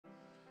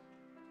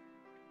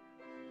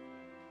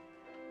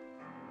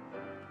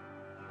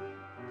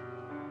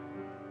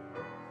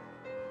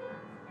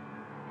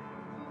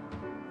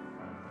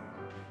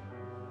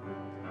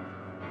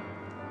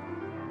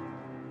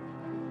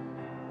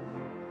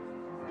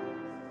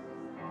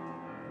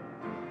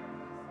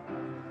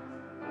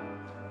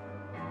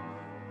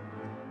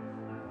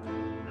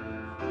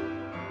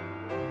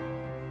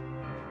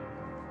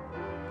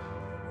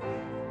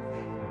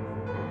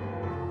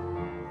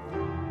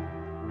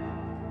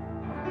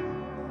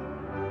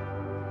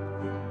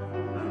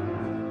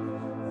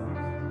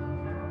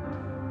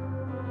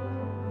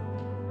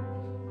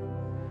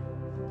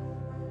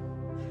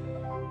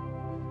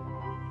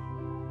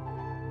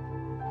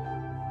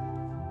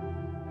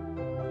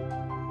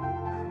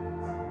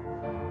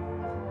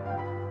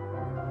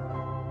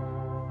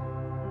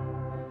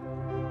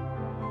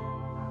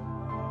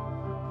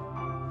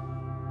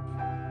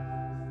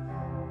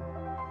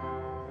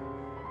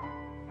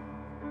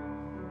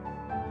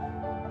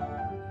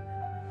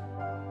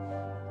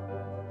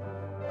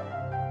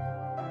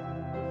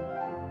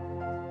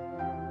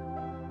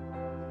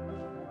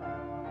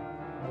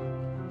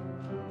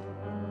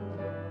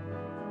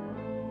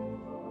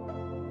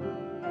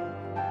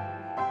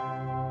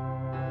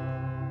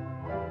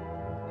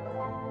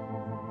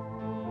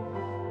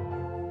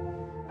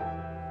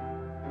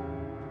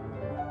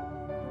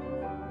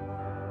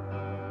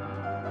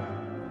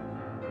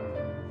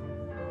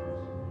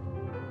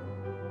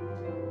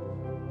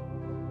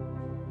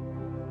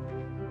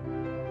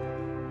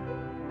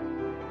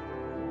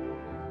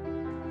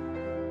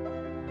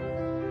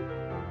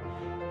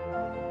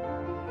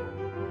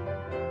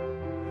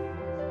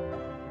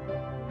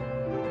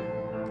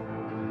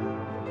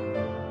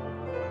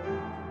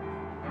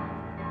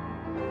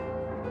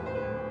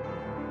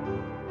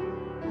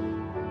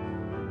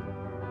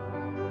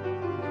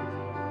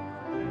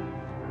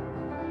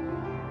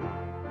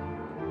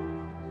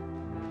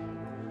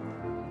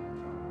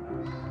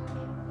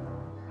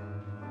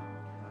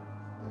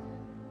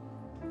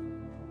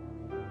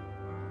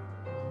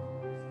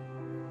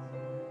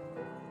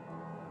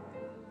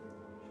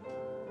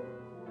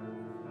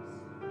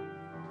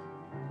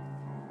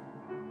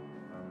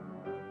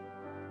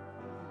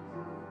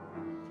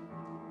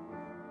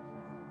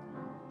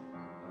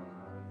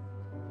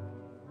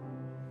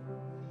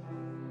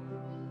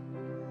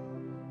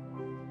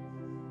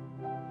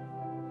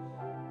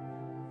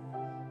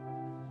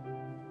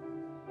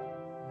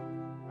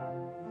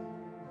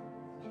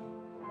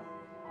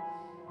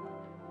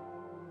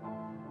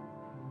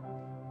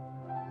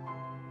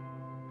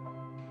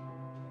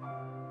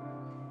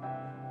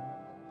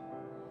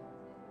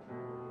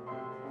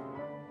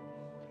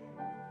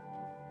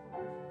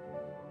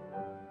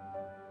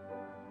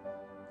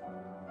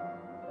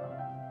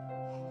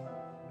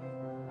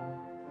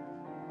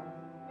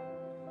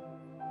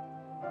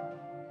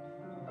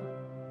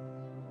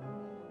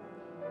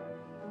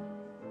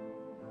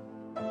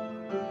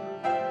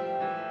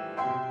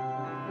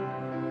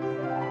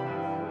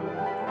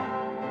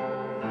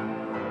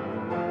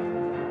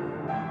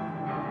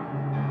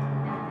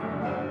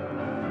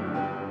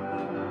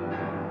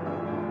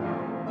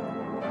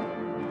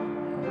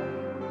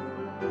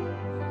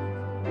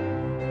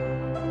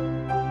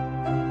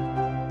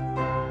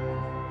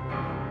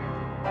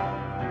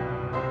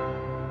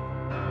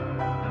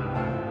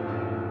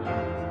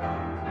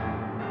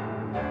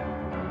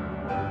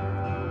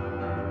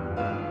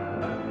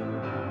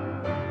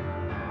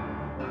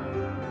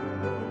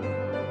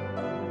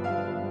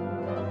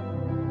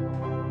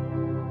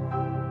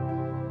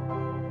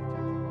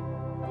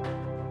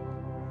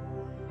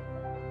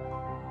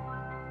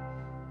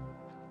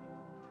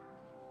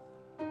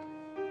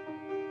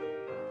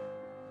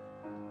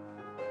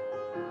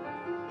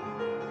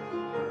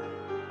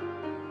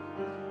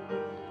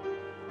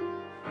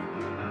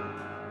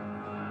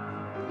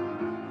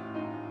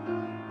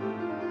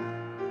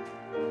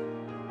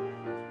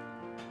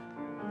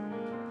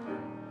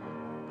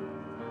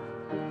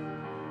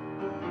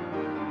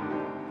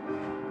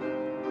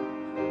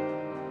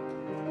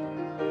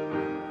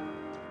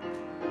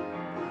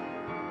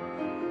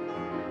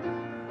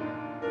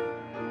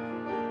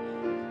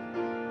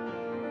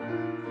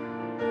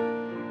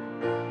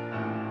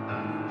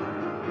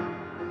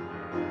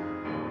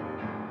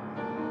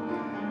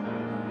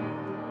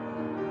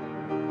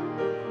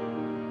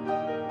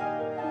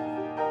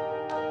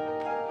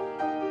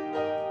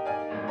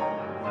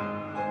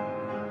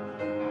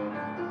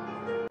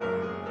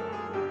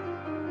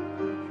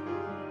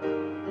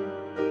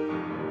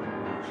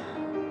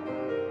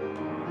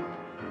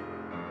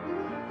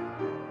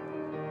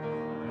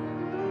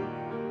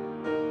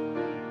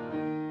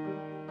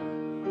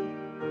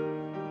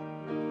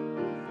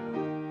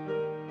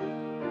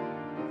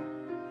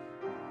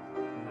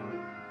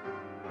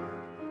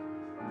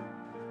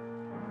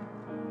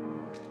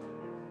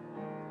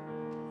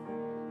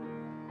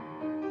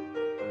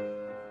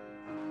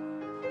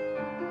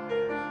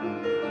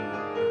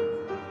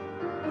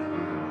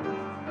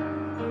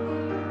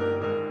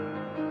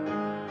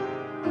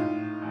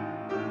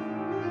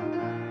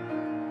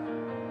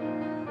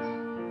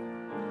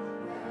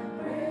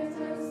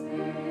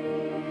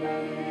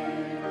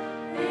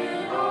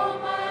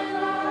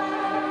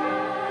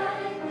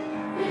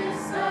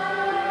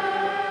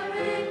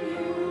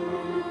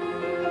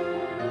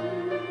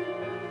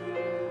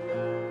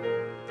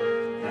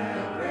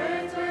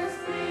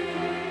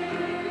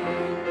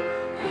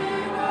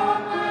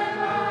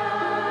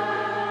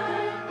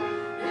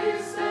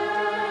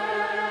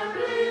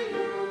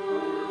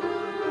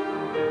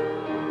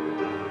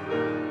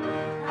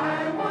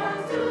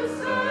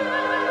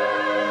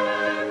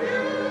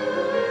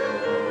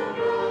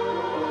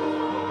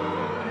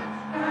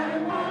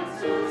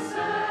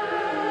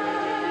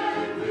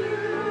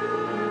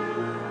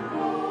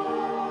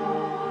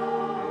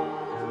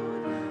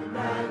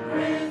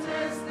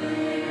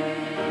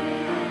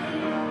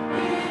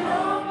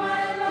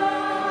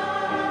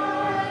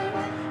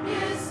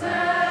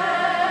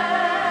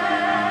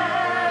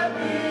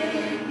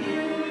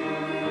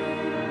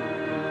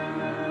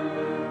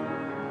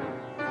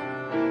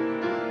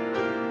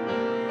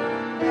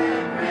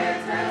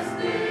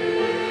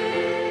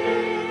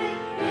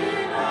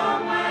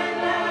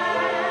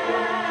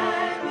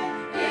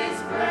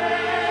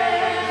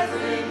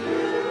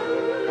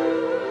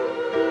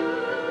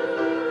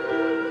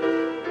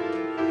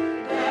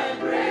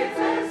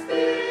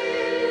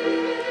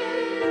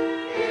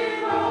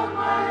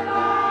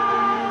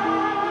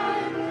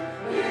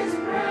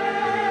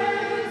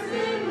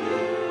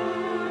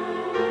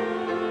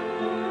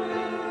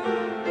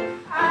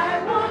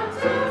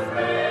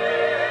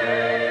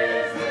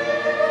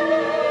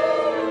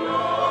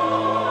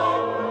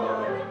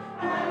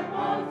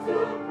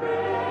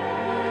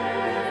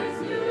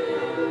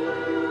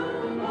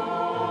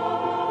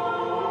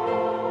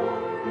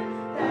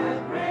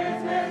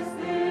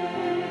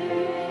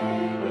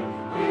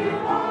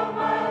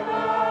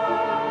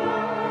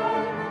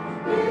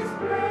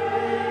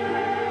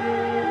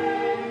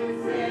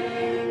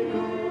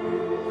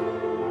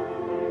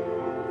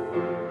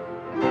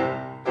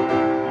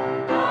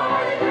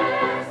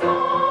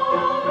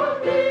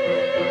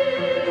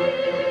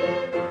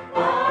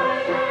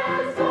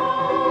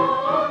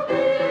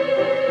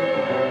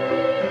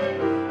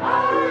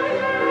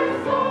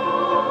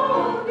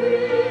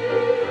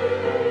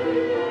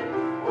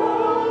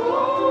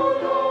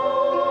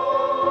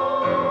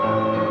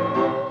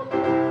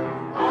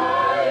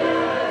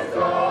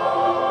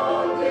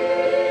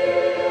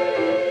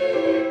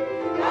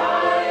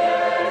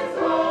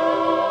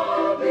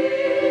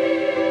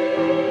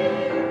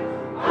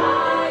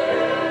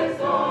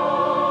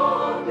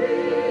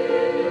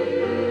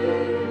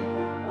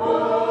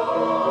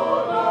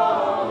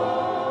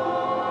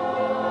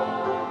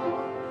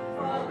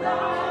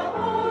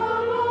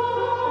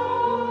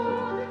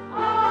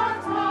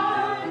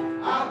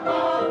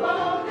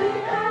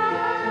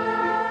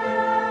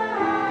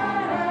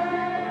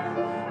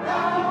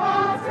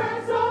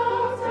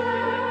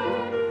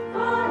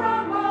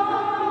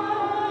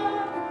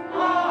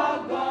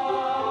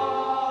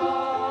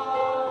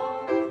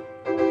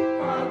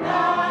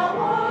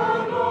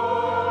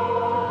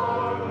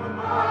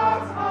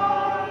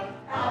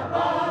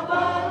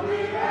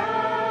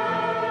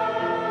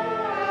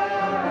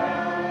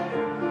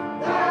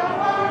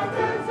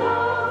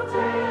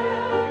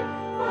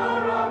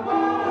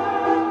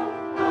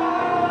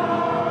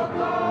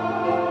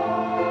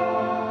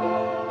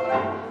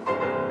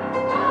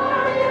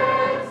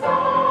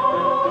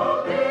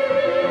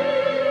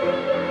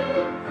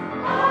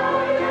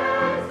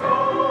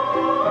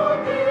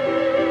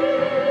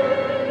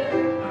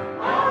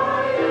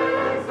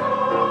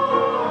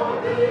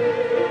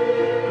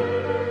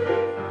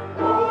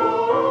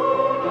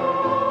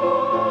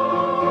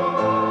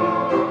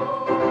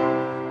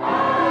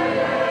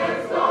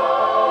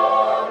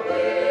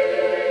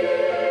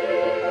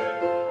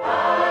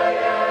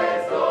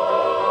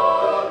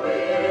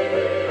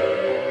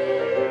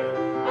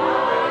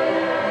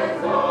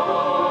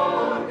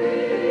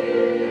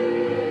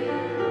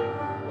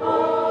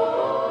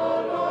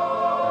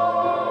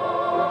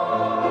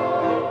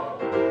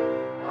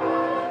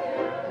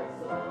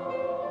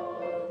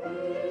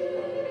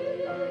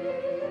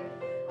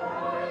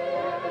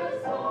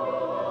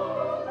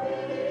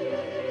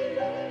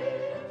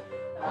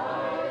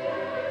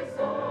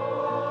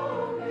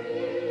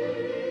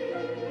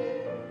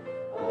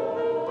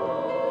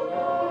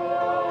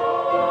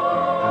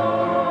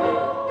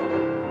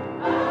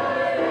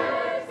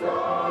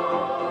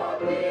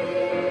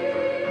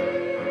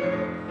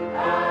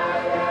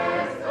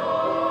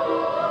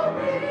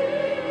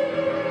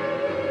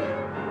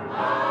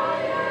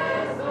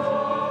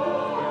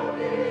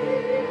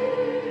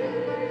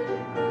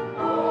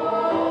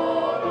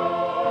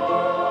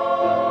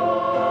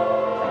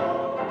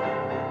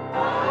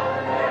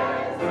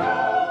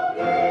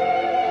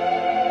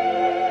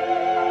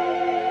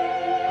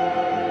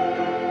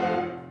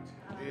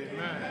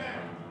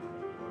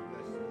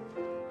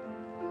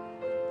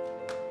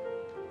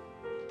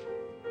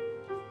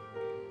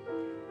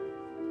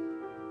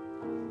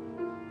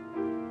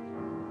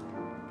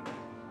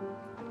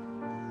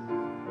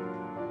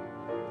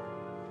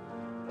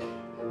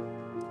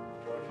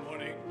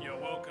You're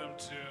welcome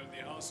to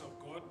the house of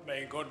God.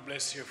 May God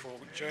bless you for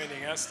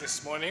joining us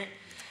this morning.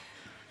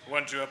 We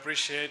want to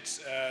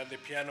appreciate the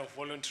piano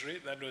voluntary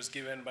that was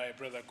given by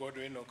Brother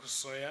Godwin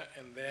Okusoya,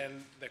 and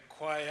then the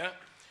choir,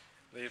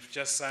 they've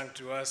just sung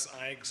to us,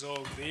 I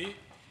Exalt Thee.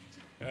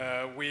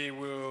 We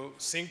will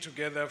sing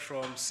together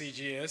from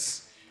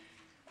CGS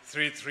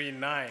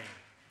 339.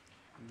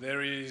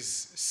 There is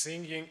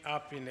singing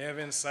up in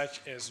heaven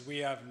such as we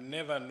have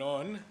never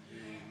known. Amen.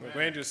 We're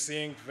going to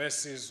sing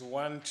verses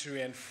 1, 2,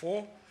 and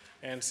 4,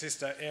 and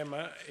Sister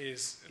Emma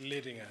is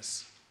leading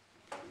us.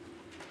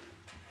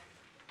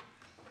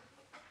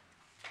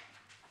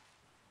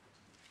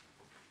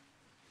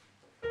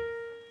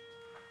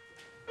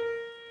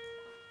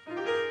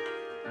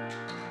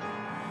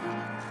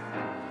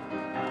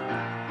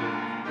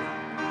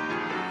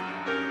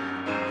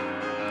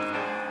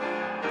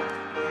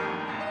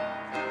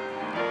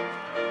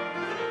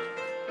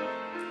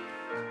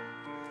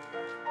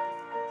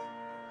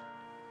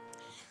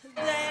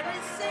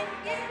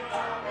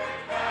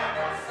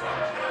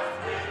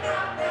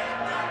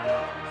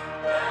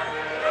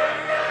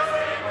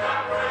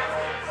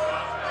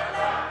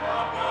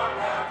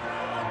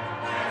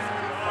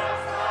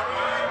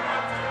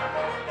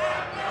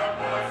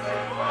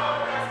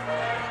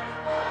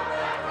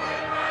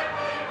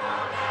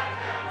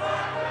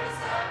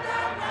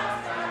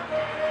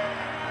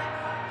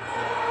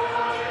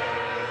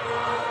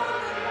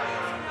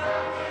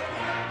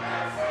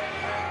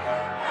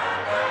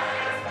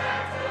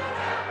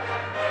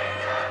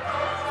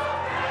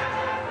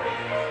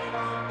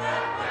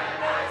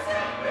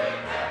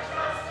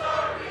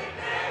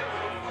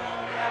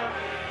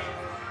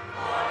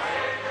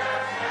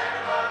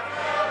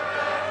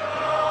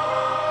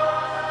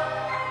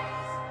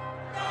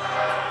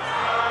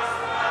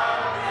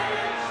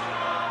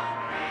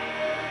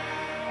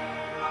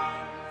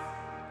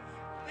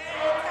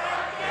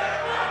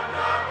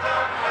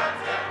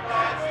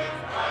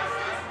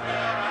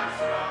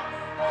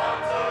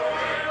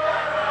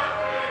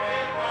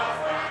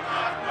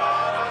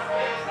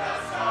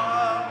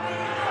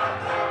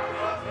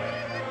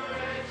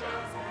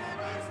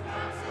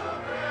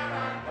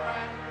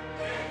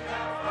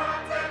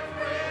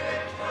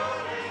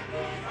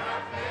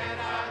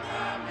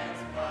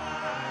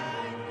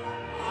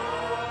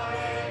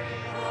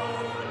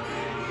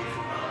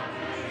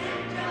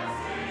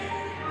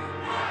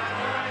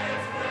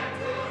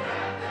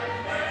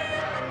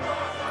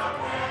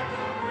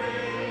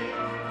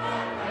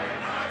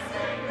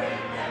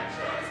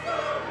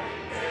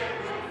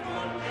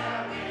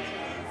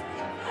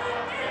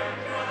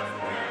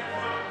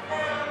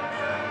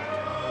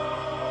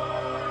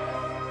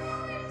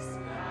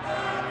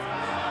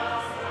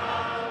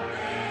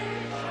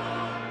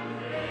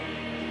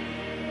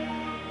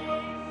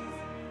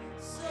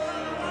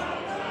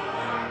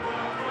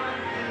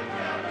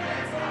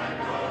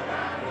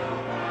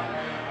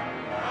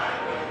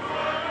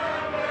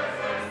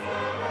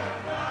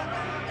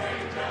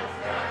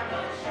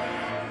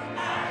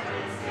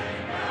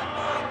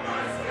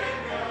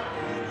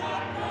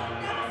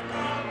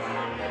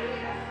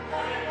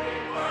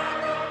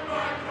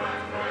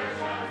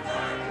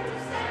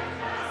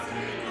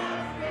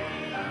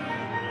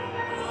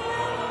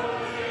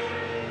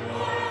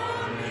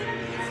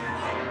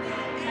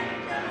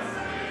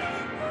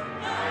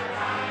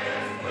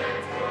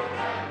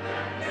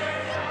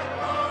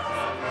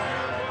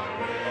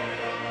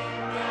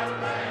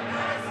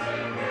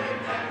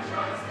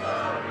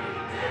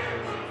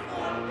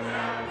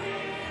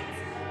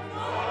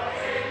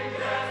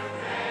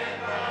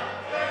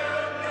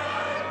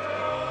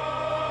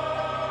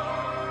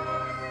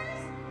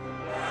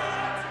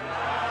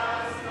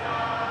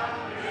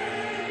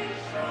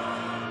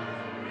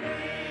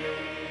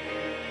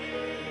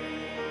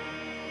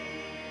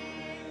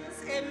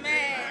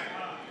 Amen.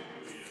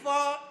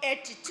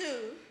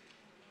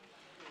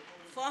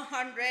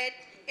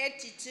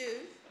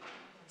 482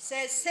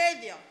 says,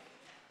 Savior,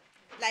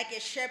 like a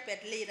shepherd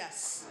lead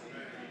us.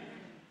 Amen.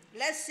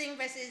 Let's sing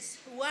verses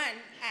 1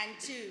 and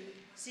 2,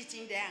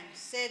 sitting down.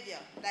 Savior,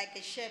 like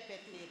a shepherd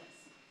lead us.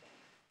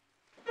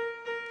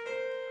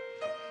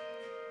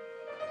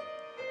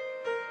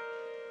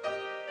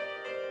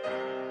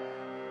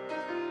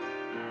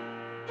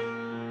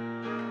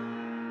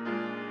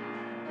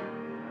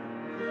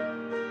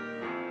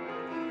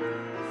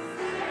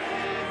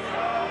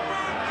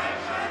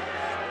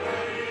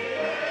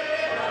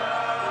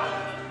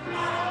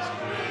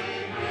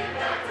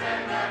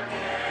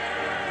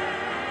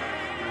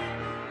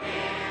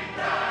 In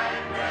thy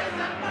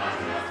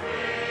presence,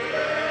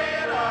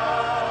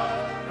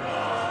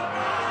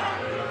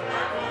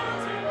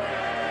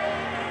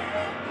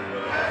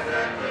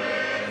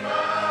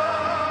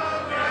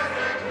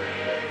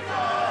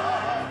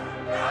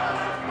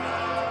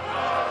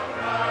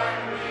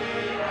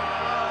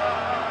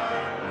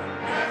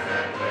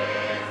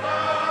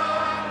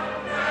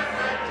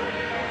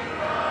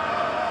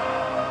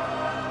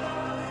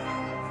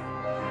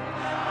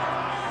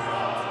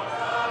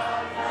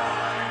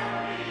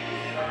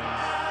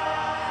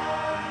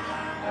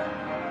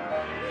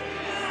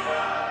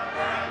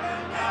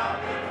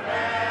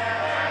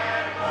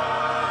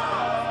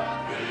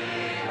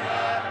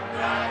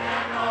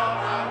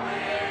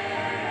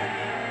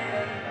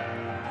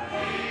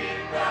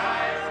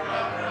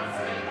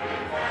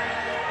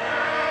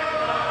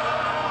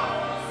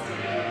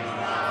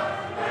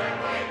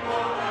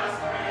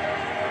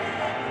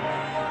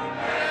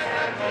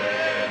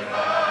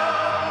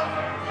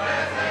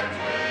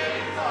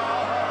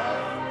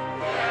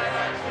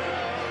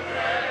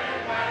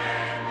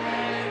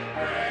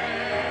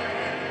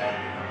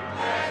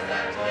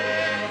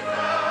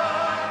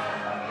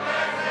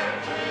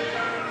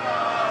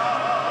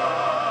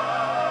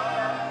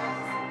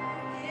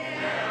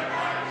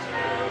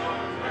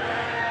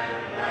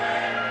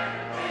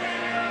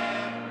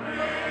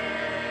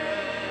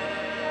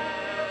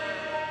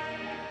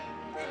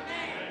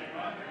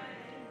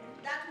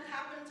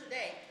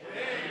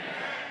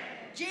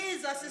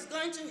 Jesus is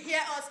going to hear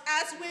us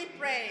as we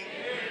pray.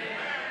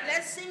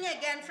 Let's sing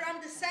again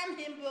from the same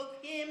hymn book,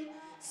 hymn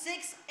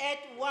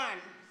 681.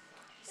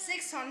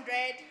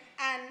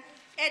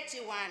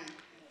 681.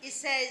 It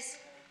says,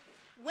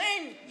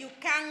 when you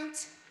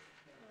count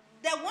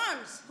the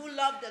ones who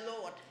love the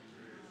Lord,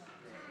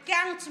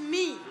 count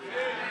me.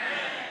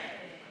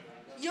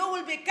 You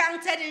will be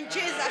counted in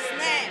Jesus'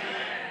 name.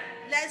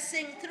 Let's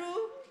sing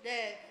through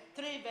the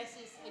 3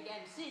 verses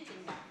again,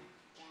 sitting down.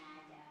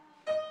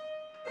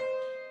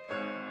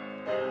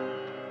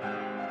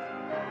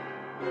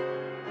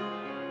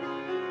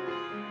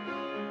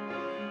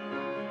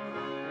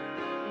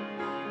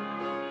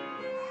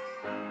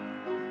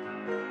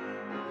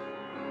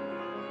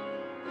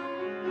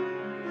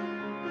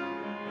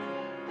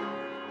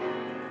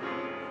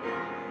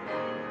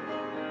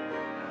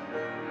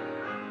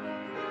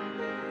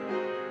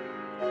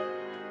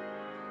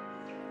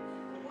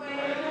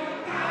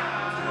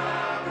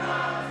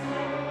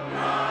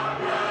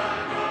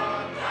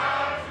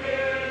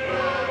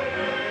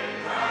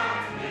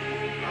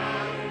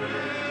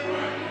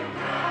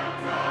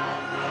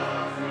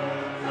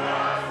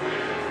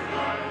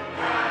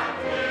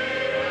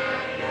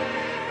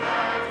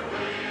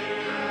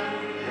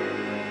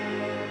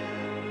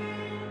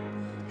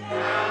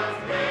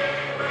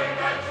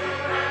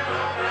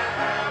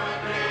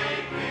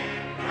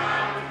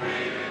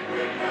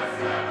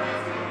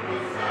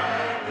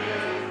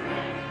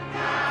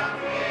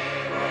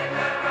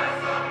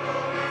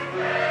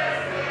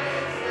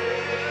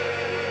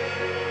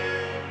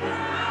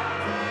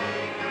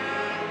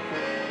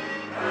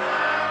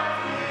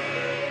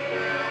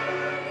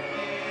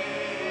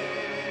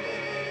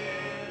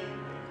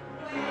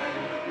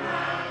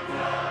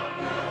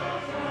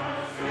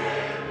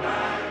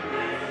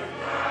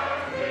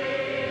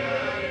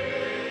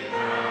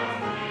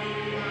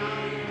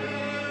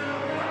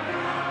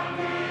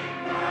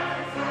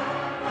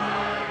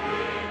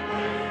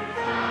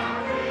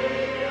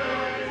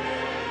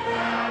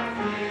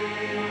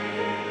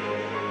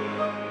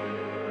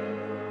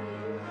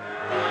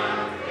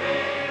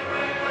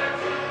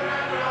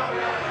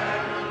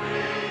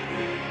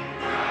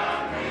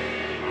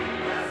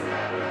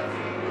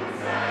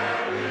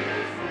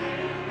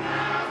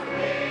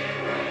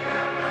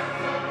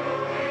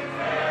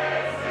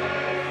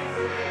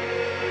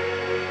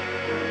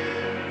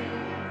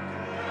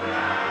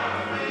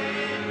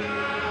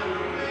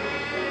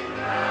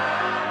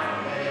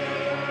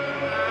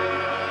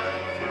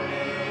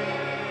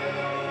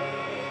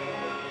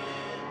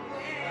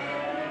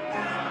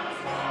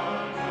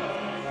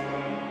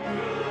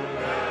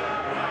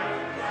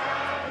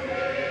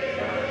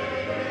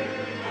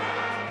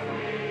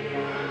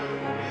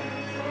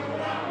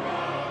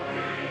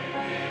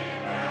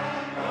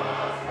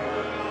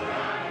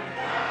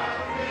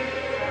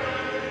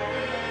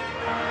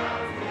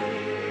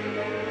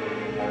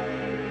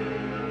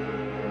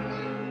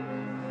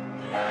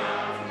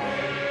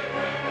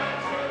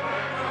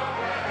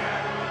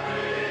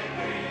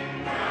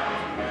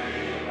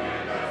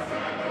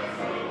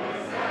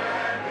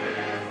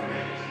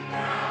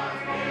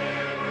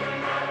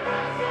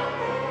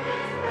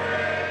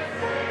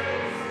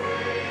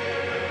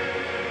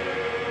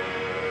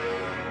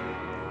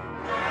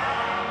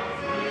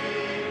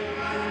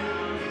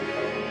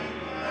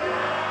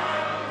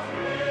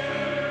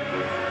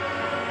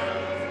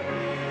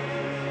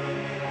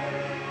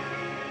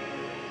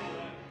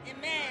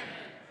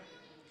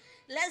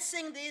 Let's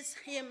sing this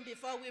hymn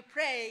before we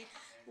pray,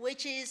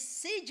 which is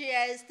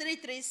CGS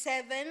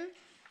 337.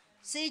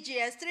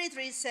 CGS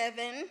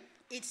 337,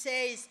 it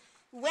says,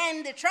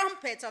 when the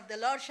trumpet of the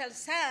Lord shall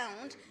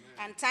sound,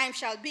 and time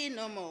shall be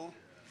no more.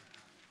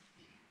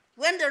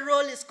 When the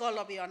roll is called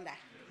up yonder.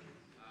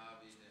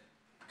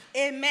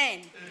 Amen.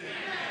 Amen.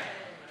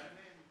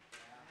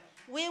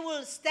 We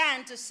will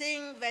stand to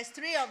sing verse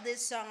 3 of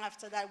this song.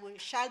 After that, we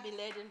shall be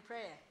led in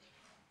prayer.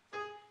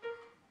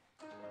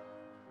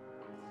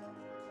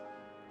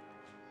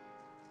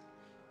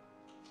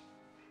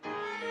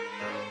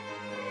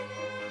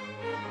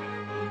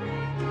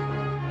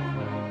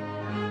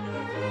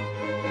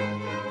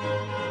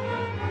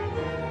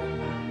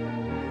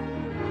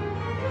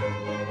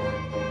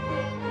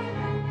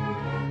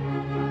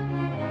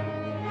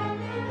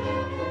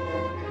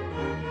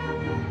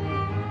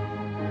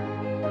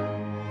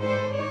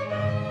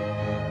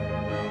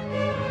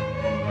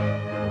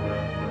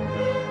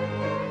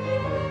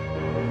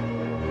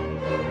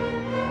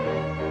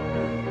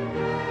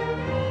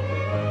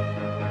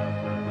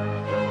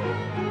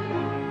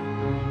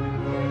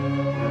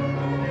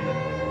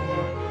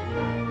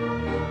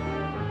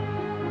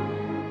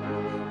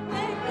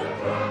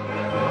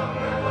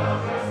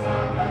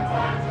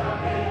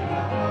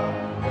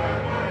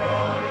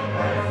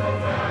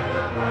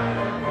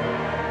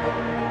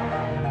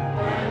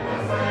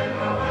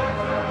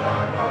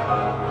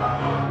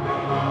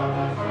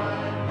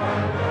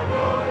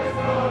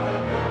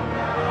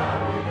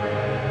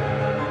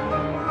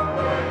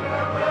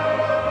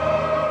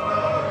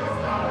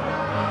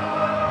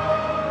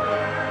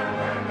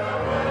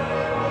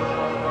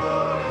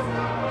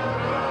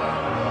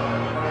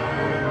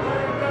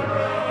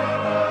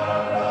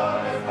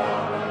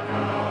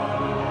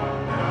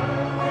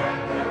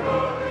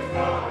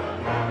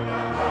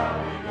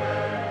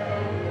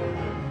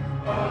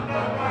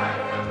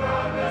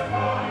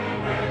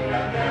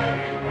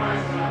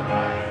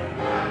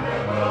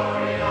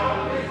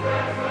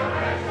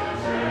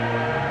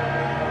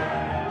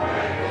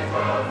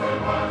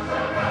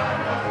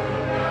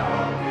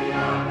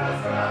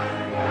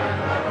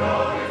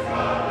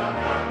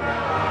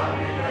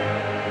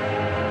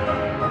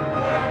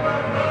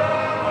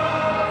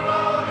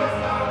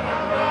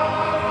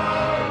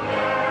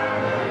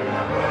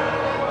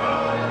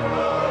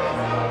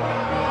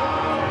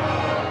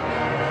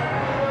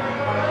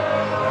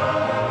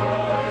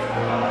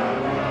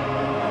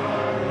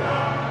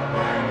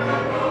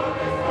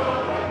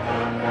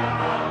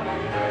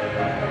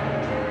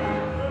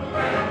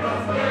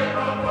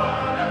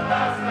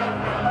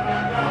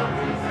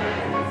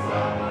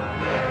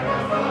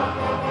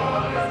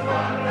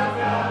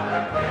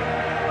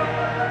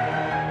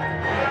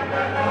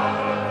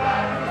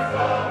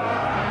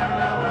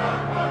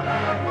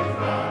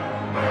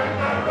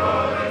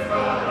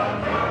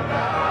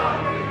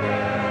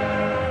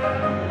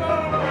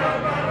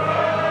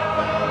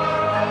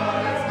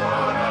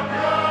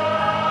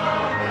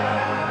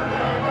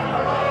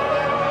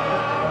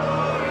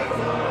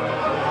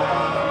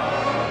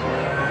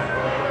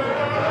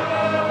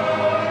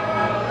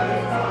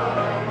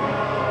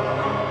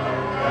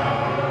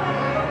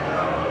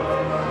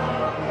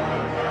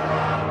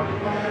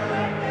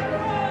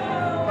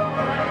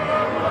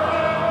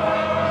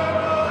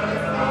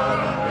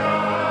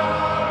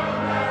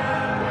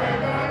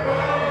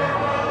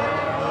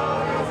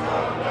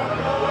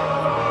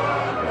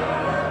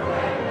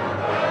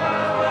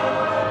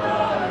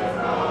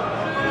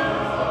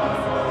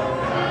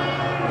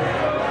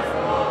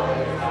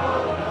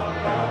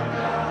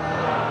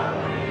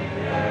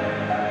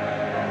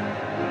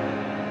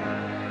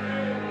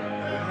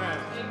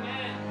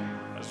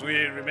 As we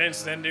remain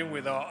standing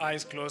with our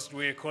eyes closed,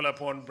 we call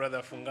upon Brother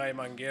Fungai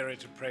Mangere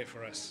to pray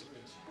for us.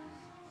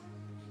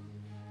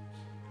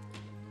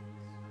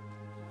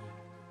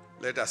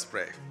 Let us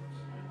pray.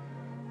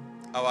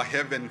 Our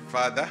Heavenly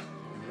Father,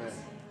 Amen.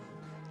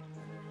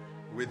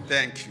 we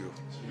thank you.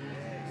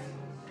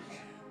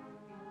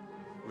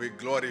 We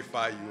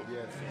glorify you.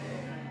 Yes.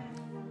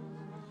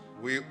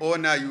 We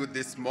honor you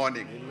this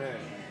morning. Amen.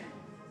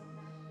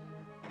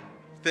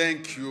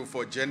 Thank you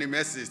for journey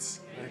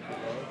messages. Thank you,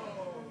 Lord.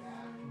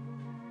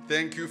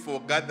 Thank you for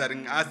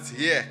gathering us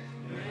here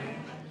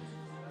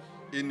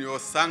in your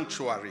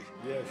sanctuary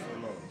Yes,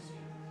 Lord.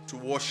 to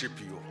worship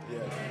you.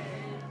 Yes.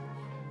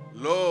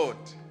 Lord,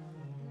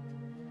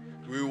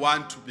 we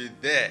want to be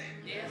there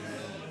Amen.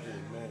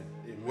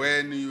 Amen.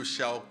 when you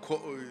shall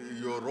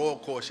your roll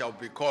call shall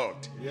be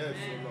called. Yes,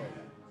 Lord.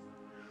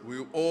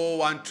 We all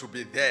want to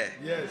be there.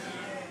 Yes.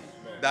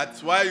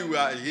 That's why we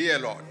are here,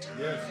 Lord.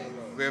 Yes,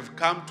 Lord. We have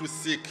come to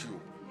seek you.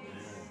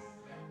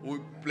 We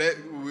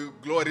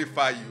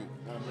glorify you.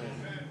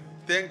 Amen.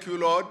 Thank you,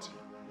 Lord,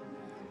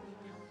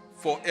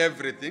 for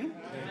everything.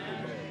 Thank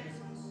you,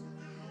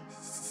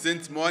 Lord.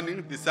 Since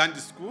morning, the Sunday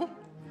school,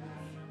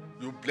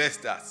 you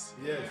blessed us.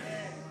 Yes.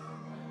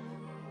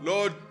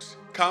 Lord,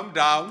 come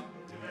down,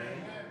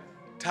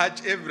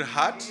 touch every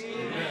heart,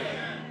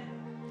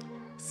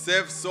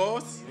 save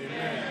souls,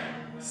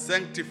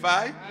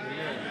 sanctify,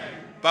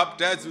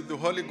 baptize with the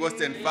Holy Ghost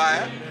and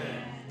fire,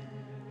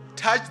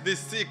 touch the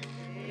sick,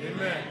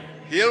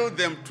 heal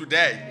them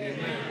today.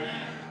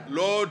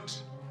 Lord,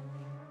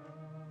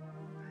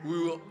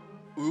 we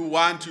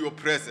want your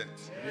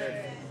presence.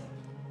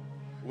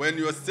 When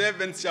your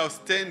servants shall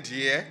stand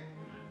here,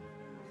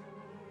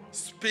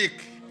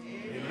 speak.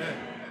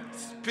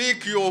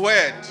 Speak your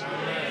word.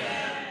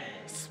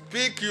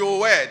 Speak your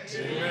word.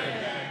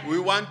 We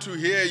want to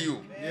hear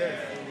you.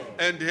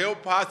 And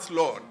help us,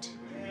 Lord,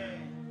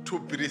 to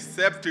be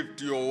receptive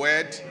to your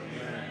word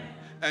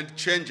and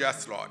change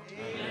us, Lord.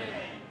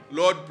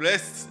 Lord,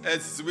 bless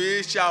as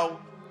we shall,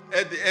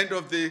 at the end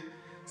of the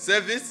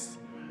service,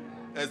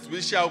 as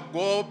we shall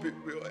go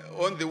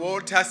on the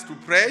altars to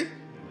pray,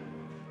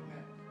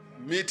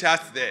 meet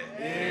us there.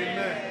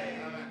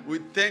 Amen. We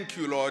thank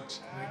you, Lord.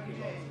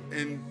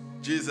 In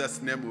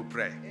Jesus' name we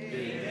pray.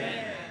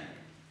 Amen.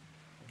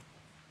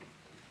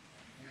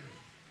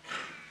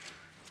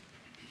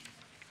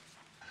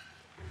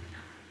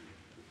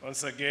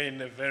 Once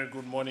again, a very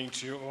good morning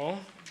to you all.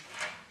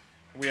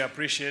 We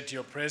appreciate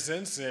your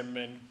presence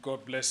and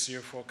God bless you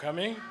for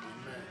coming.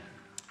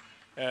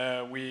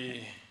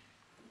 We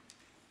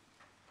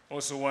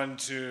also want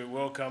to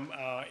welcome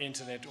our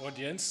internet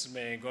audience.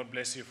 May God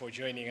bless you for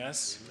joining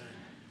us.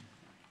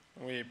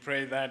 Amen. We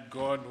pray that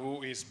God,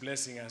 who is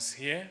blessing us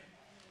here,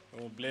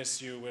 will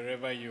bless you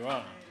wherever you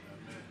are.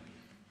 Amen.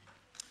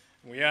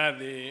 We are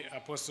the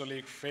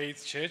Apostolic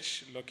Faith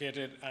Church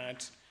located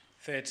at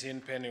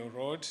 13 Penny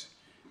Road,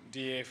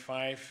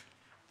 DA5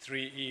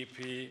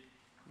 3EP,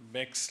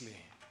 Bexley.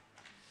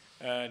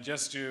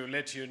 Just to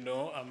let you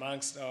know,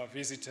 amongst our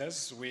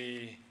visitors,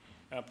 we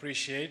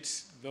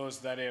appreciate those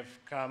that have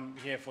come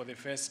here for the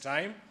first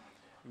time.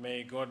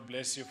 May God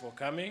bless you for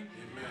coming.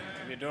 Amen.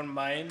 If you don't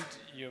mind,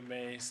 you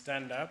may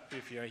stand up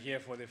if you are here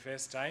for the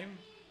first time,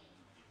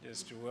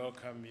 just to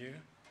welcome you.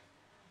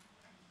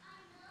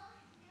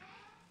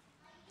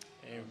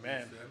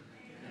 Amen.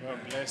 God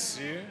bless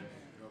you.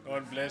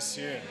 God bless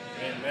you.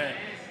 Amen.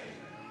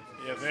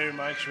 You're very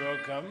much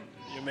welcome.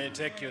 You may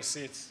take your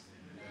seats.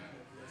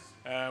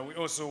 We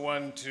also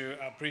want to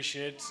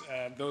appreciate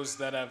those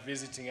that are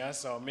visiting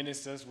us, our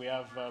ministers. We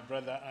have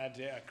Brother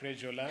Ade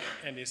Akrejola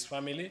and his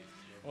family.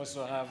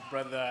 Also have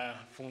Brother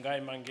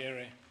Fungai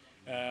Mangere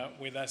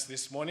with us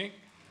this morning.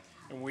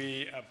 And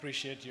we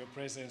appreciate your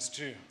presence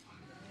too.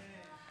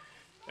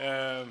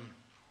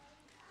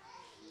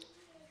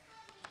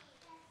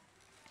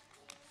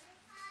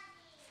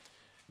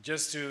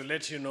 Just to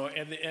let you know,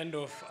 at the end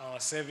of our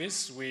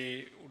service,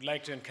 we would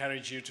like to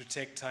encourage you to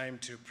take time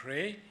to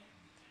pray.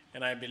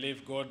 And I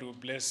believe God will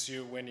bless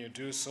you when you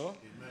do so.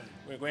 Amen.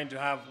 We're going to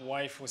have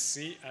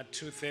Y4C at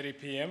 2:30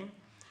 p.m.,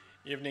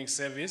 evening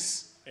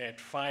service at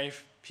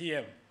 5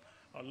 p.m.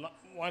 I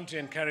want to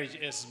encourage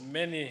as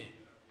many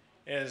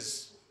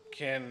as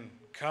can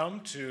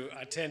come to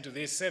attend to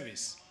this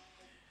service.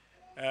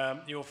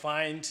 You'll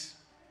find,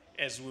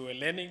 as we were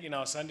learning in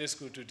our Sunday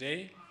school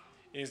today,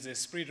 is the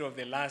spirit of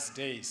the last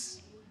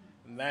days,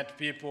 that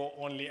people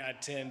only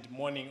attend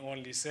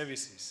morning-only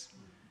services.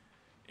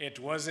 It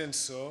wasn't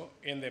so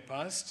in the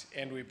past,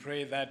 and we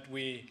pray that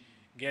we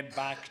get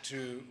back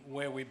to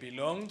where we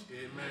belong.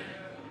 Amen.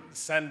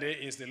 Sunday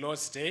is the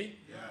Lord's Day,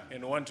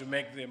 and we want to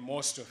make the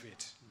most of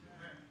it.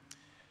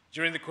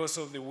 During the course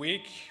of the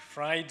week,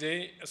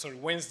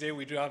 Wednesday,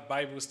 we do have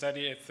Bible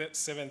study at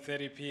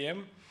 7:30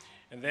 p.m.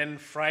 And then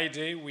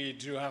Friday, we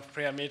do have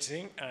prayer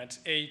meeting at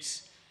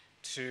 8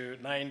 to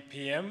 9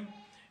 p.m.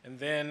 And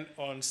then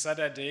on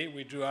Saturday,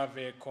 we do have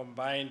a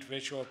combined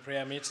virtual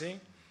prayer meeting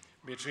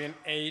between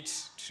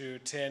 8 to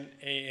 10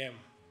 a.m.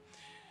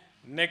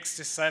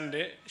 Next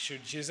Sunday,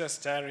 should Jesus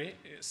tarry,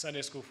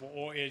 Sunday school for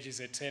all ages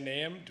at 10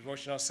 a.m.,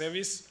 devotional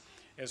service,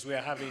 as we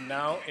are having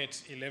now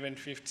at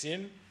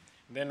 11:15.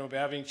 Then we'll be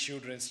having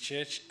children's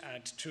church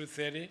at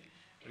 2:30,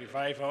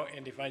 revival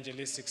and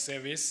evangelistic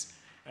service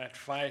at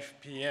 5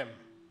 p.m.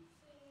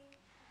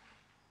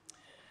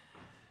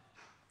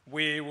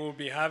 We will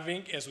be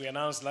having, as we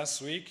announced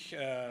last week,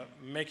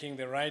 Making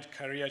the Right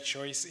Career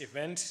Choice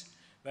event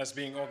that's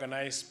being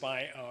organized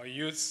by our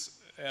youths,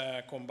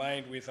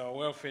 combined with our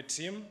welfare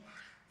team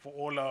for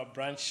all our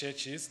branch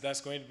churches. That's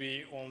going to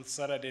be on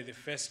Saturday, the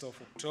 1st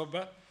of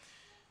October,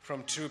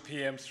 from 2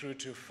 p.m. through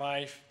to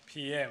 5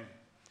 p.m.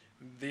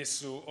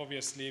 This will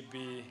obviously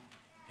be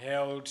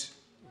held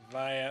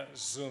via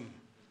Zoom.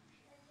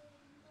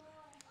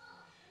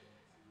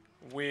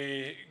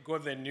 We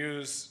got the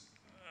news,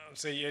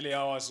 say early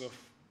hours of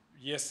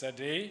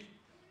yesterday,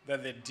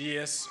 that the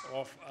DS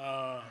of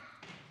our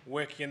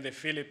work in the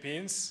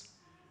Philippines,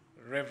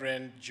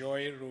 Reverend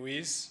Joy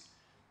Ruiz,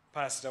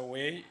 passed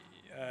away.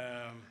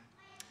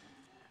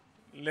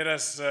 Let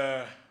us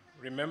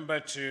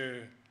remember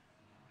to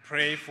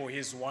pray for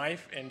his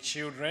wife and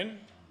children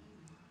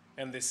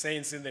and the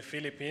saints in the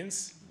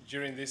Philippines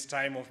during this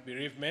time of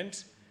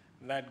bereavement,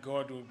 that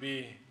God will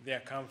be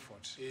their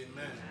comfort.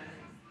 Amen.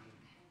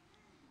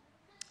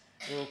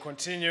 We will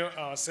continue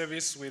our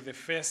service with the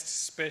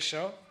first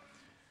special,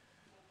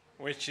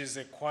 which is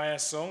a choir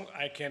song.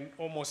 I can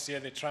almost hear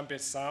the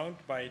trumpet sound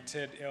by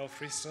Ted L.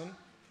 Freeston.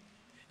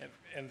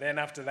 And then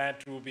after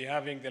that, we'll be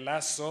having the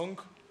last song,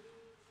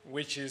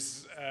 which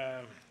is,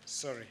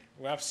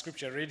 we have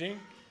scripture reading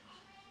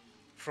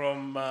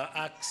from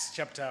Acts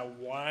chapter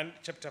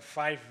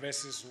 5,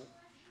 verses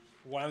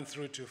 1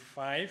 through to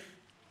 5.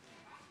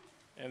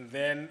 And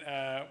then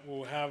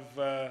we'll have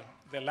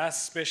the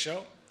last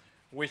special,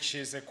 which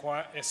is a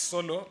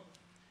solo,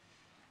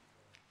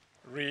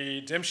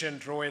 Redemption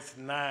Draweth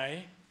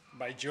Nigh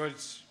by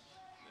George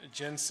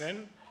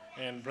Jensen,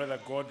 and Brother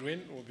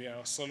Godwin will be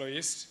our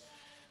soloist.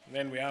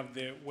 Then we have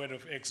the word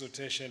of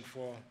exhortation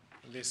for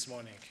this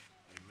morning.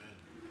 Amen.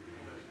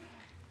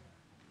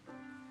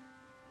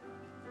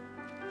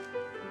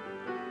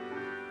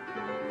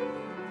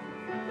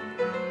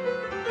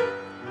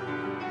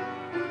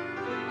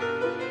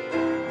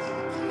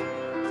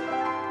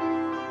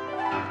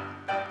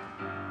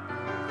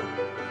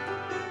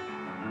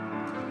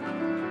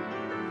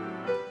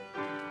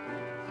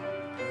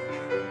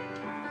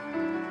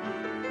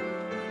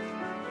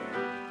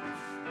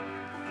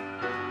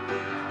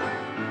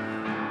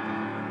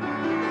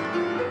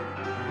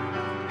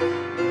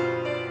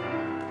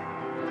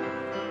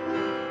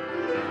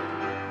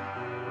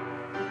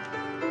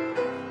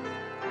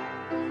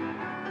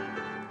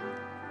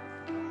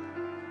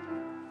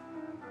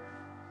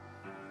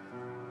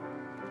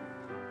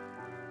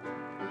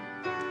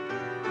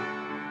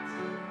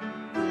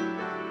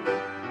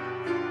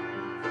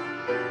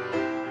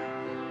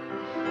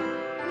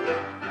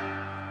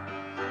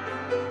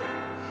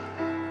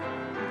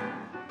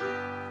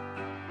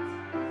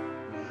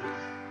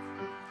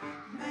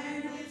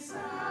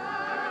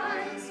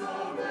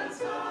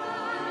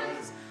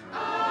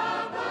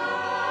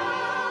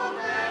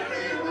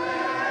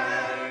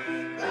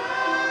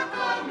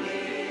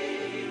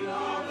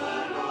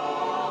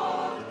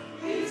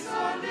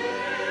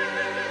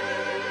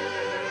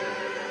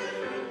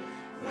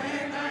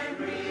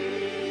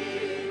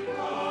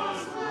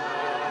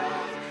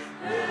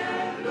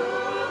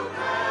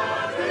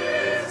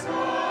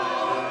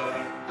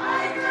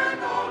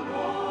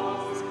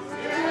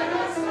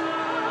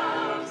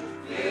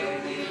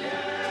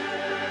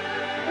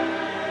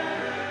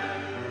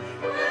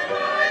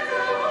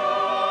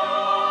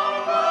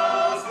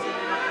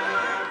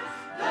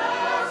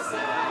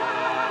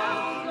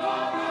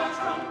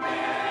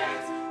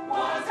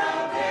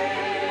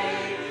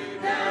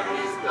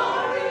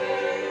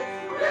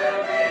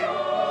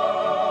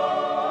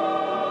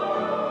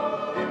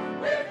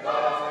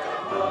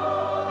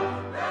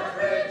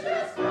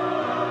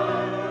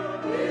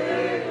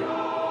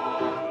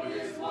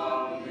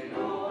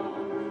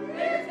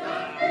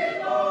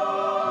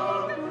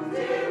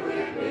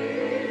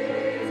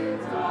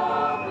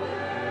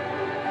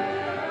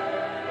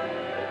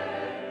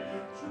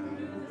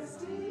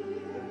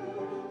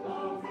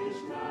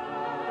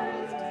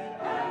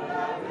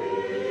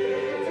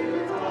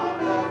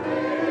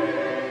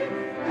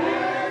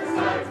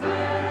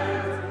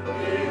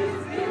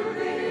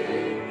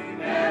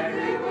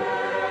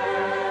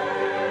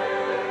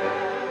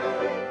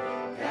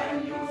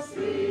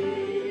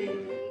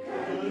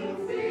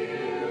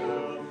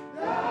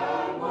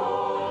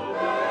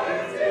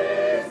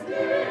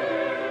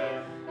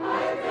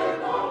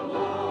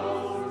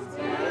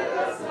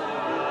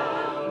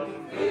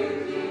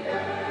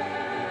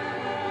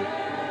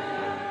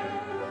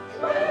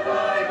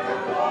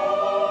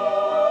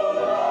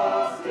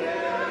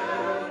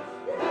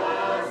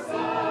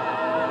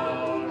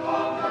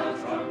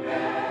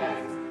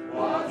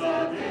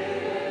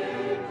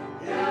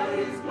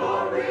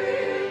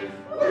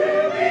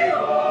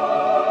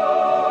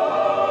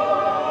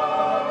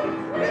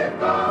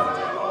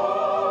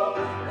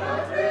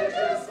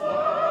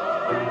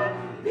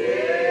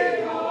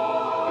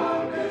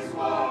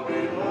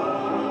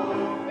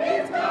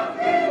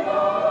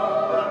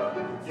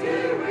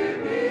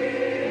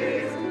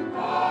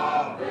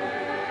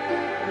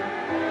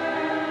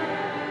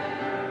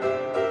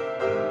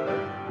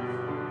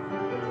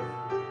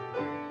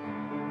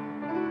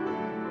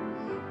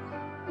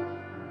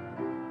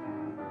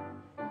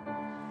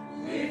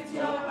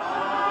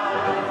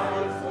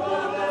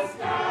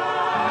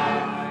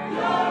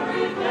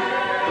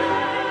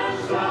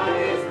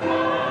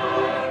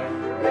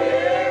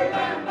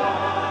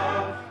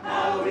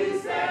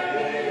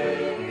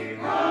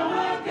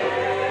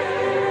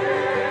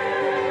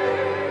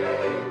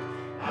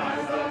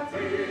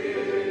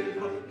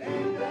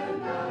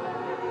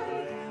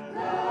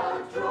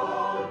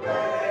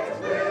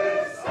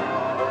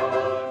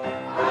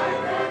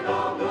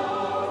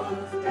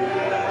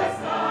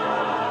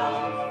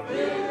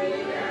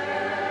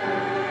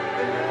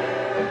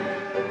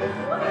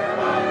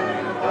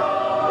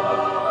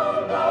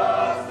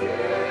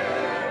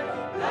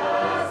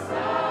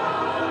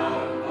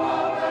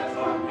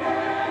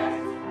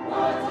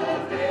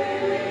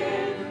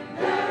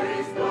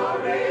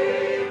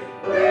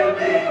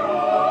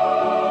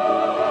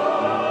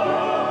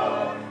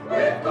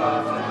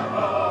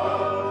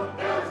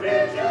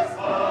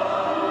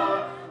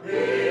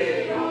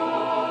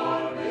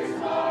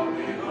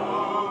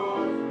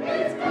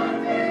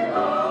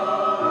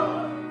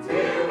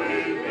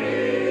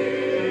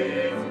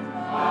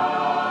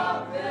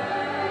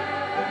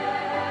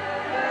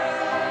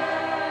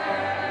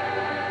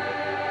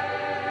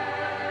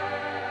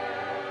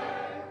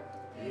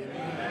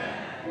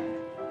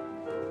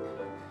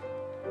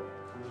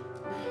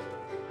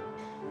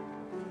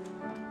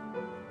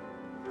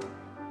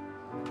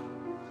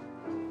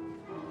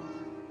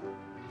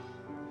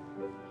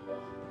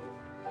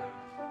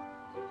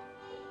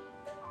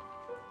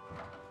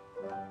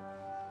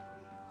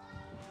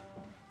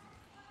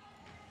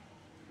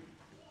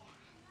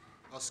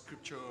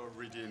 scripture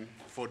reading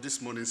for this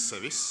morning's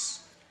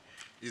service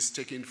is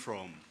taken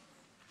from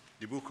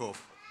the book of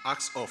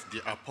Acts of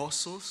the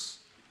Apostles,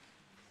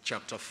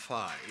 chapter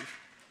 5,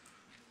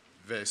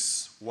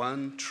 verse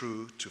 1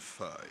 through to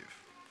 5.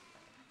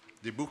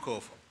 The book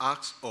of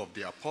Acts of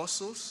the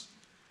Apostles,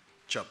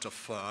 chapter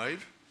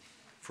 5,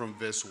 from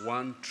verse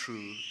 1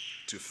 through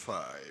to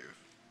 5.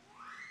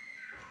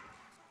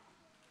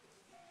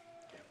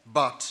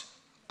 But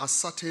a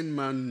certain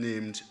man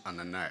named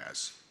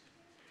Ananias,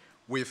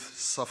 with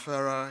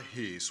Sapphira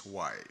his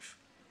wife,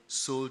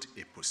 sold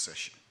a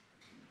possession.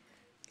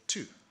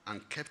 2,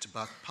 and kept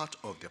back part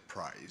of the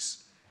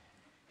price,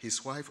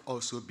 his wife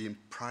also being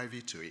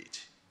privy to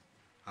it,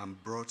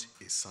 and brought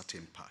a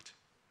certain part,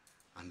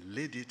 and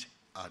laid it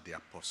at the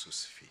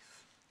apostles' feet.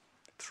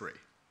 3,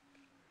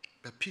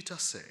 but Peter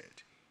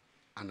said,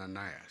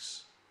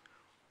 Ananias,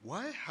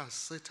 why has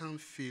Satan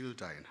filled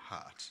thine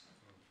heart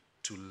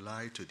to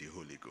lie to the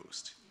Holy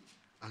Ghost,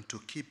 and to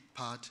keep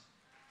back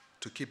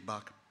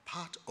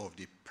part of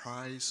the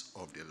price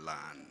of the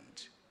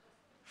land?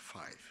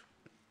 5,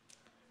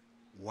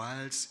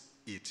 whilst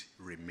it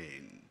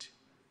remained,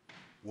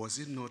 was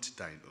it not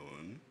thine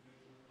own?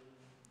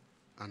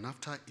 And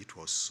after it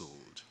was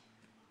sold,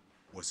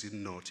 was it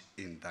not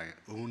in thine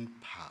own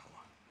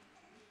power?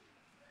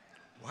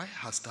 Why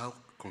hast thou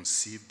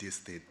conceived this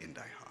thing in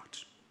thy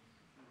heart?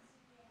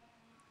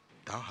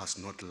 Thou hast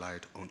not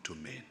lied unto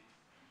men,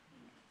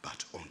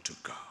 but unto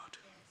God.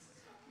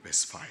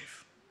 Verse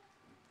 5.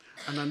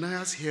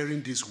 Ananias,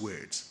 hearing these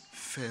words,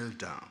 fell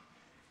down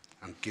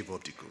and gave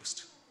up the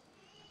ghost.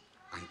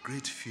 And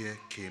great fear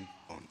came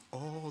on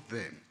all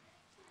them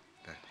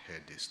that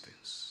heard these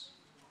things.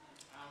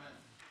 Amen.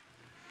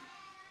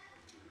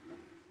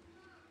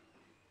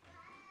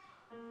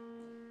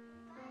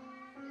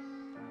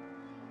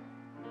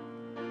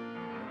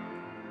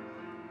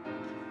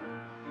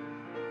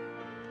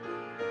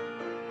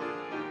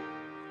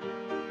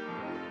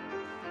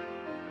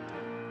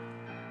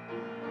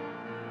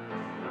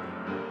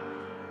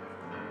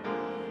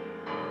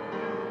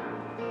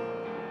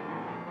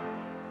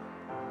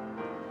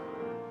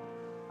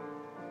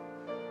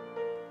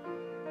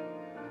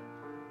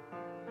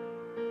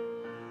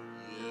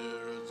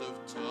 Years of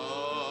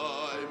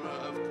time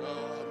have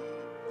come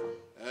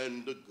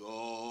and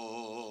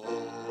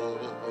gone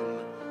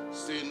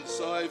since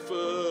I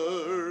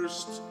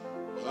first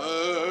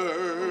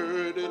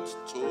heard it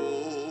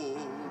told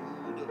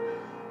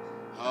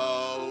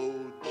how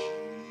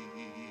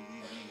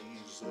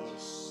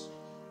Jesus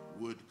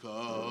would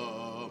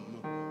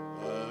come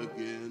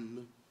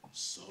again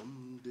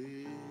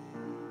someday.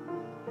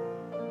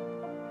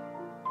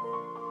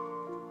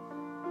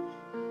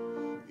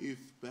 If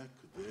back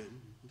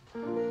then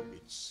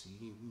it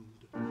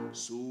seemed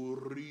so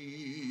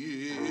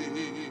real,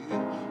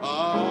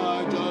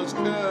 I just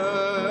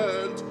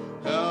can't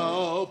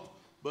help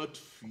but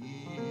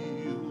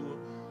feel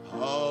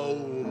how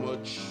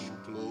much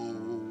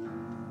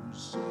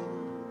closer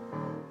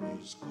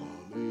his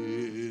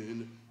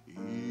coming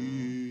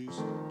is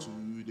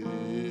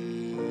today.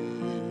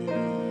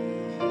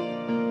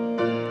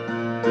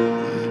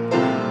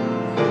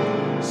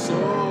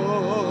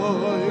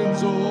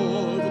 Signs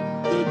of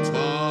the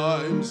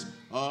times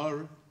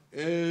are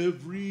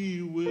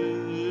everywhere,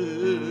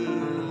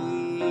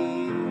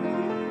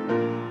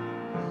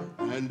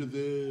 and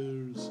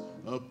there's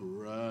a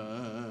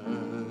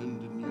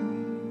brand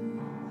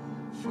new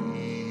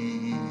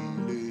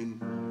feeling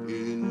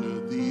in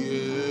the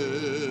air.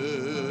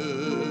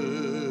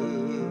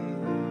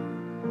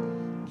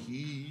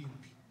 Keep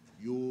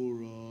your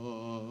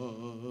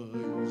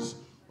eyes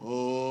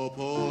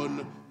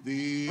upon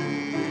the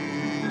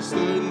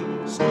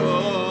eastern sky.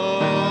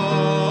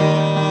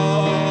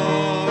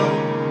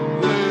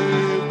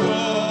 Lift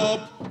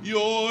up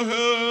your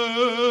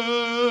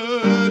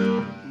head,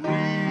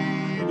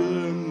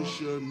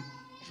 redemption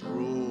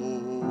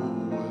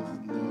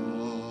draweth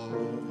nigh.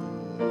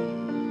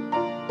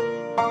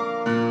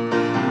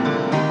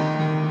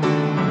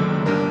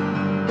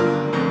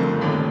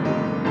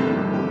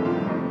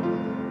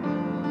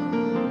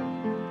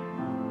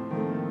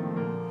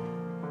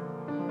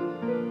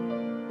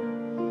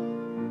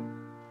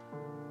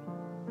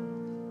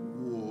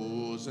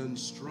 Wars and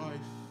strife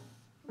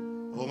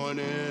on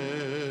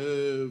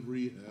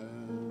every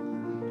hand,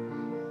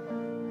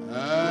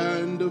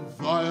 and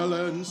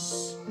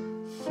violence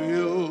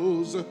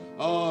fills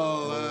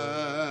our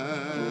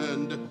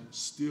land.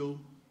 Still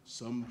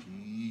some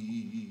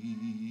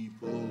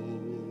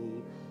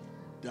people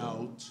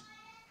doubt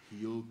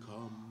he'll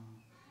come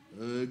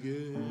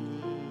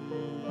again,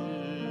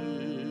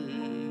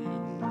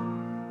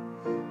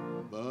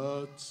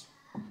 but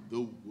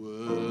the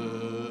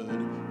word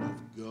of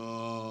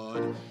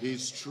God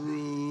is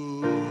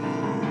true.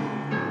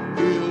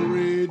 He'll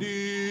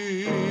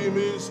redeem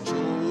his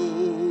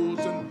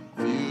chosen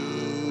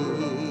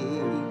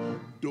few.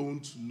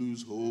 Don't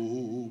lose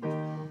hope.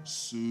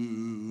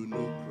 Soon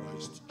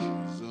Christ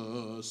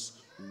Jesus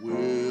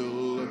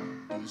will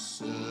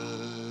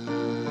descend.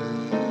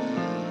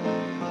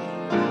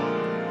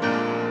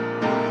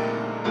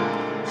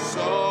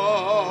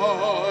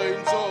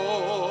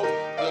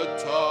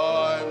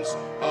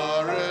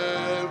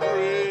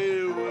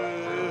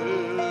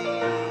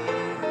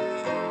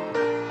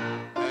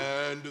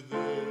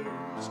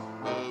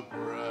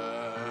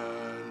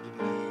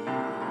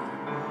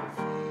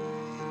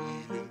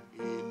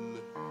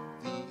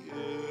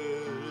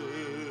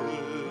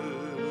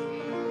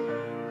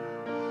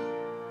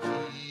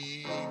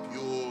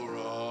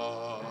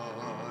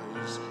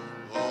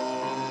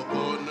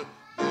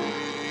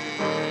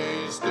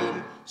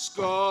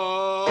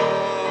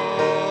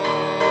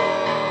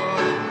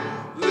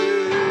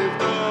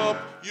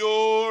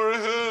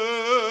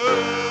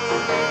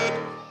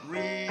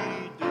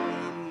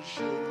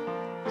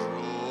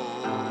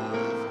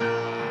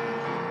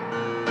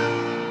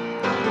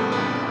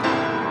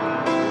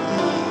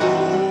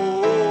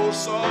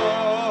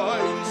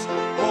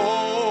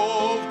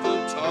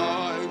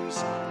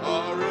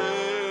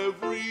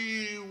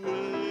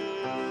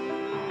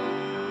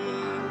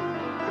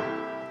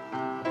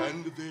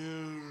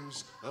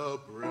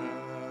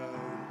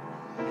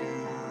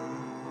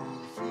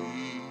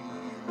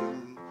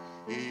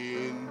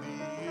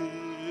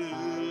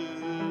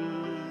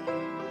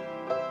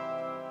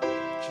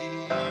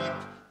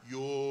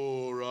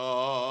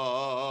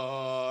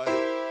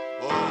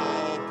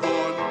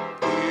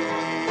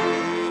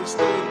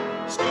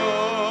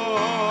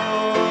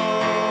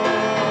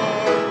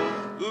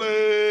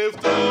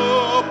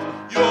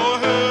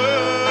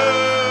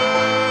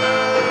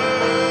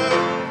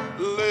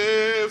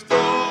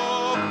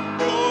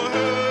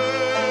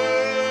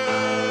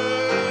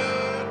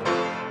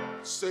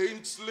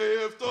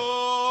 Lift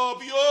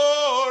up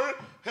your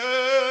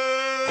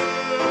head.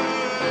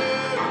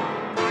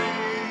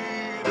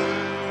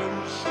 Redemption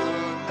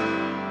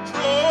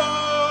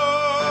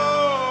draweth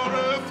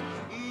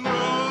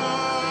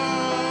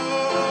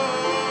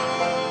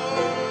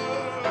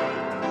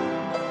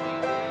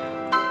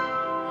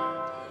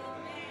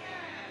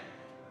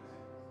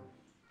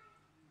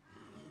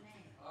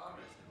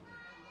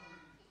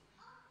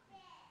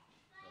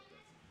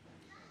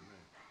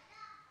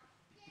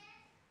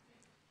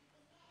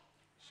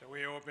Shall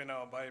we open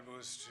our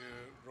Bibles to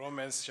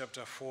Romans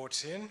chapter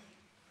 14?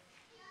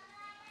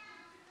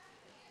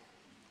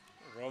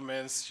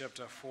 Romans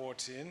chapter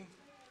 14.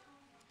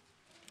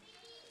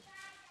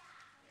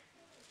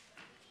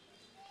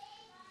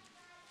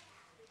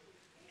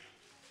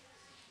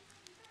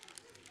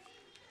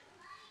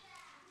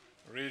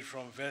 Read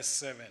from verse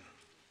 7.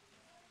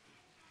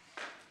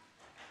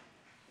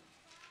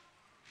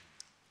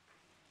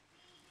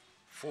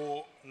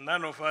 For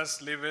none of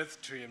us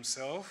liveth to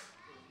himself,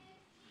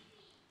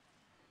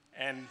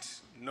 and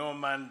no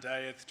man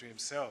dieth to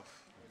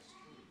himself.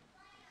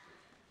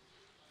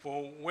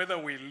 For whether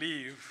we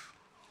live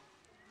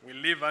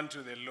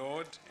unto the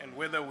Lord, and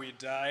whether we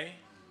die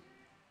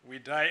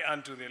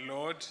unto the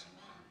Lord.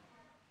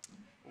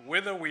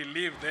 Whether we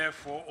live,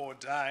 therefore, or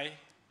die,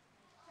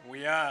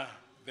 we are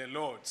the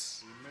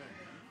Lord's. Amen.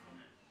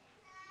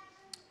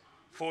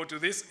 For to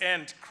this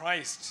end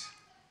Christ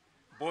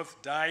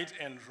both died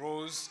and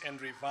rose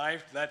and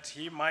revived, that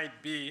he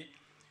might be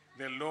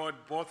the Lord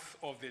both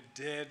of the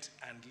dead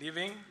and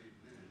living. Amen.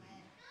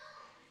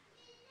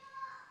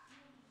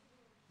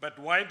 But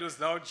why dost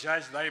thou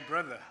judge thy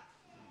brother?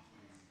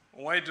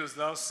 Why dost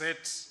thou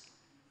set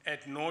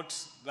at naught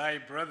thy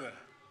brother?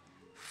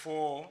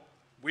 For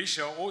we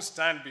shall all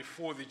stand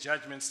before the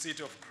judgment seat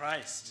of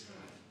Christ.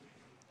 Amen.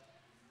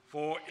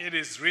 For it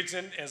is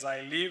written, as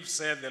I live,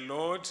 saith the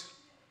Lord,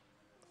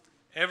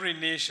 every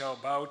knee shall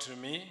bow to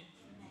me,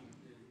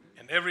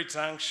 and every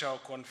tongue shall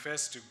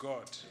confess to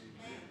God.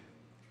 Amen.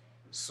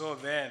 So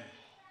then,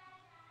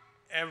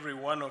 every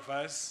one of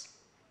us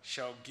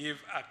shall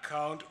give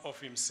account of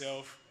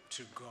himself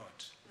to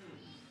God.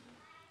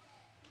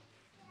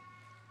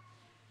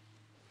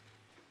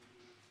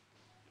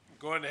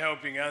 God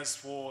helping us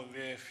for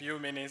the few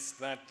minutes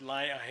that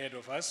lie ahead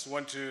of us,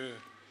 want to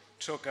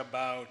talk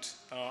about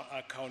our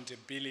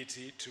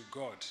accountability to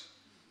God.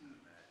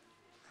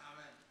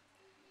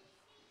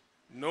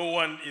 No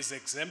one is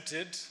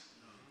exempted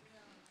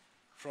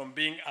from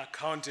being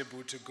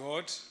accountable to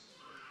God.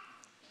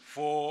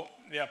 For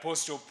the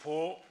Apostle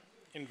Paul,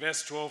 in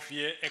verse 12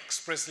 here,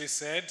 expressly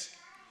said,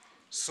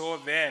 so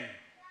then,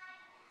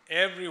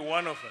 every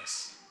one of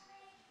us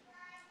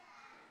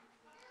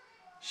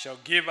shall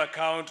give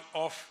account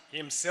of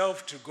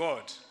himself to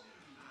God.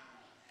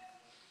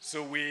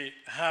 So we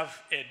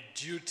have a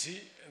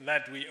duty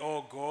that we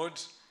owe God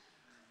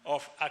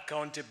of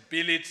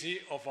accountability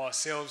of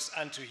ourselves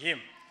unto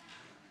him.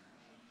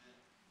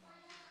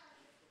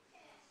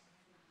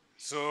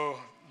 So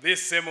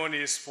this sermon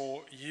is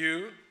for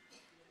you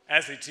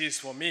as it is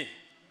for me.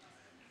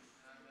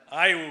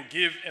 I will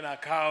give an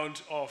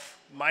account of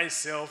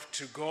myself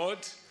to God,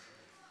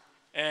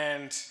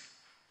 and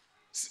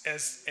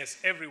as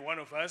every one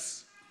of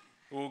us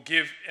will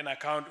give an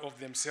account of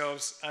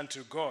themselves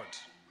unto God.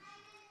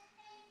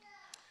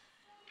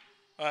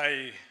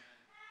 I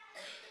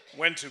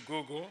went to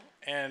Google,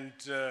 and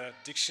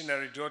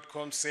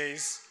dictionary.com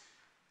says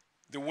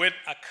the word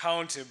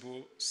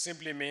accountable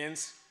simply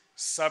means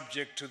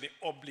subject to the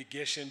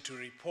obligation to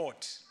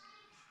report,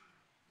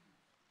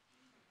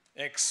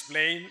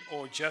 explain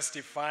or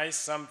justify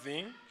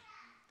something,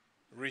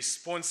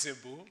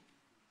 responsible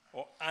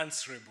or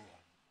answerable.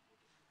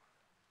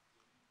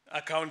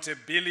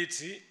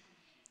 Accountability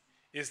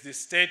is the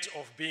state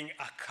of being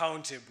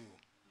accountable,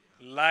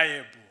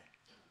 liable,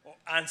 or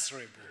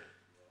answerable.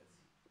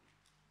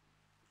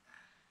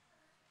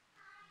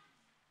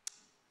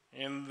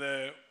 In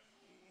the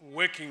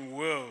working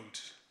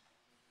world,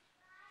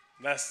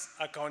 thus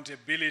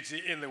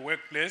accountability in the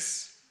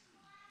workplace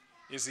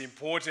is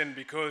important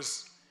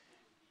because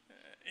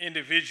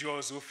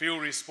individuals who feel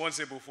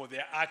responsible for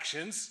their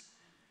actions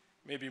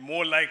may be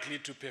more likely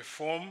to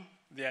perform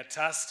their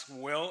tasks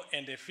well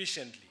and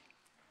efficiently,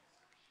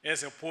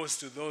 as opposed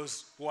to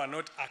those who are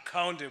not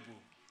accountable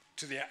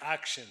to their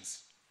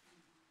actions.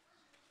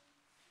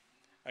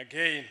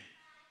 Again,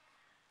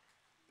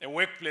 a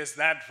workplace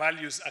that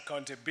values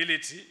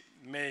accountability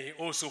may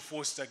also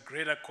foster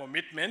greater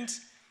commitment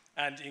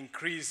and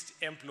increased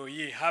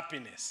employee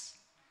happiness.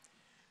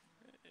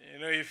 You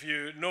know, if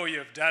you know you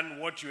have done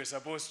what you were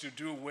supposed to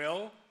do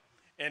well,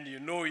 and you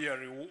know you're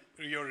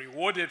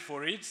rewarded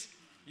for it,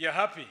 you're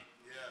happy.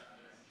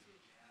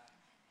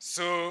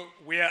 So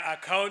we are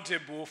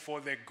accountable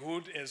for the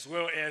good as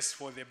well as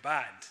for the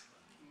bad.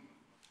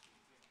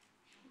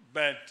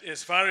 But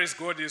as far as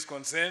God is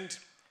concerned,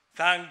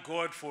 thank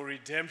God for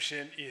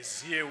redemption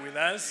is here with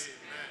us.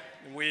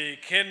 Amen. We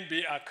can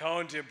be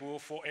accountable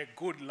for a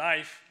good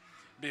life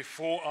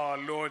before our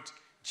Lord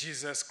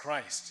Jesus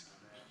Christ.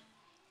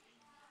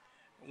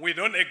 we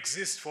don't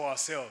exist for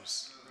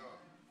ourselves.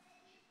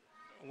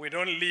 We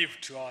don't live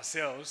to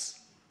ourselves.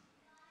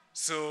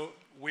 So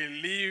we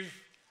live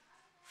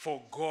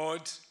for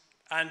God,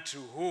 and to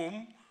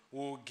whom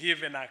we'll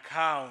give an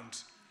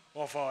account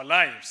of our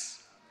lives.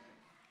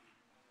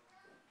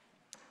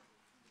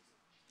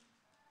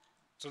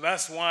 So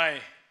that's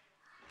why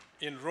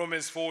in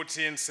Romans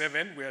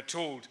 14:7 we are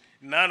told,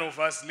 none of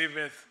us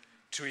liveth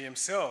to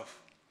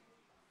himself,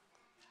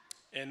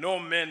 and no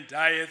man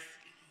dieth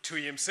to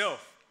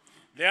himself.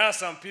 There are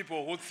some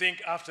people who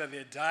think after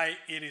they die,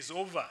 it is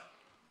over.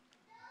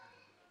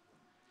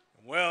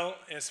 Well,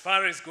 as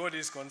far as God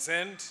is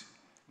concerned,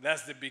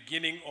 that's the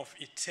beginning of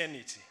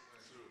eternity.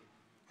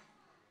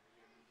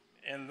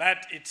 And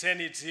that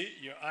eternity,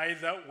 you're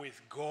either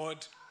with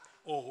God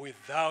or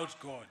without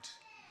God.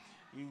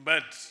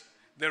 But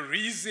the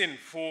reason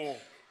for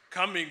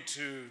coming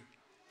to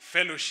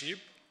fellowship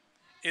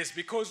is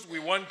because we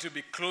want to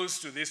be close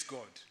to this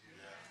God.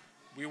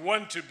 We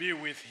want to be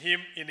with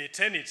him in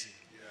eternity.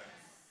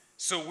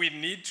 So we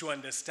need to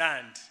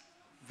understand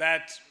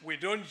that we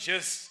don't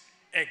just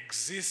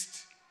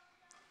exist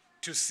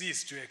to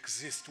cease to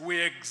exist.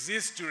 We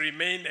exist to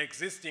remain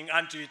existing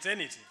unto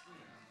eternity.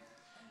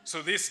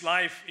 So this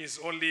life is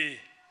only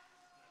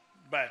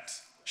but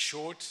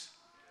short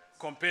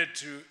compared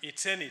to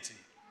eternity,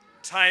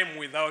 time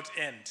without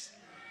end.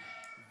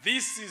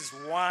 This is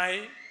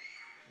why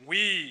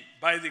we,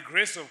 by the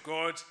grace of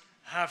God,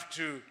 have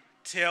to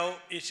tell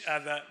each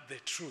other the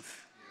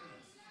truth.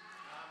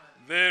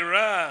 There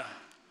are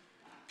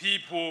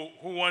people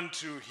who want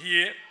to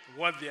hear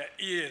what their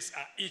ears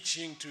are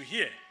itching to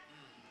hear.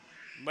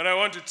 But I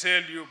want to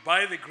tell you,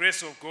 by the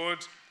grace of God,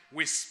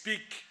 we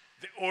speak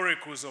the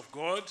oracles of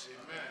God.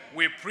 Amen.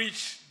 We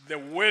preach the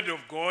word of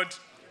God,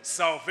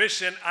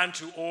 salvation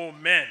unto all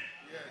men.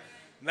 Yes.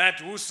 That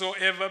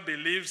whosoever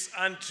believes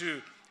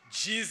unto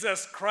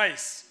Jesus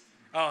Christ,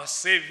 our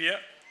Savior,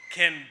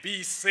 can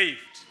be saved.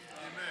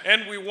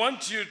 Amen. And we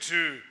want you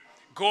to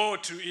go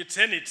to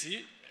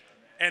eternity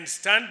and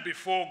stand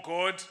before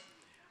God,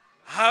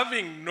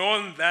 having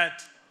known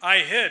that I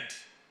had.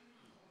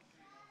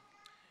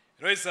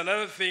 You know, it's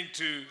another thing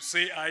to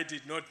say, I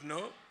did not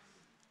know.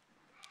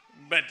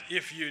 But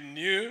if you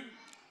knew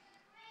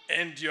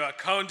and you're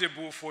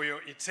accountable for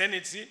your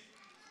eternity,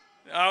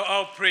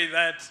 I'll pray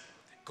that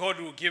God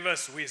will give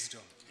us wisdom.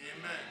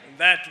 Amen.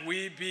 That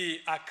we be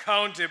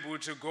accountable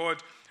to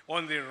God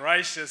on the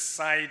righteous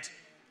side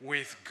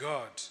with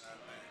God.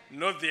 Amen.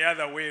 Not the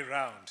other way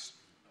around.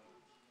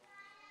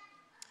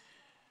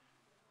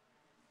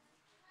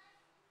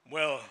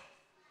 Well,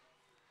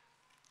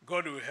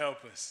 God will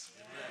help us.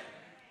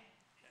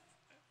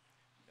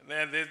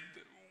 Amen.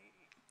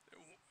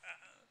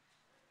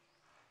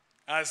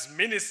 As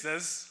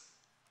ministers,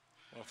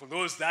 or for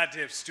those that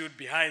have stood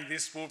behind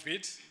this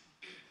pulpit,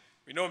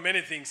 we know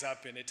many things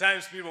happen. At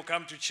times people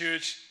come to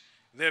church,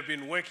 they've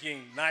been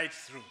working night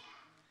through.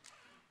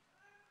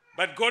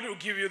 But God will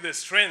give you the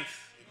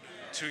strength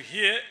to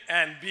hear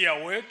and be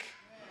awake.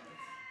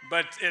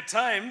 But at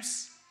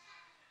times,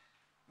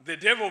 the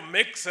devil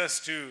makes us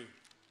to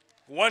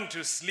want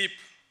to sleep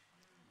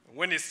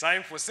when it's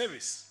time for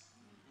service.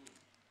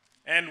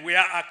 And we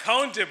are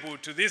accountable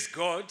to this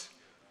God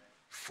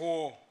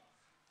for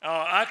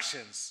our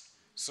actions.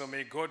 So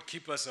may God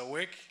keep us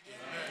awake.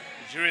 Amen.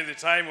 During the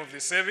time of the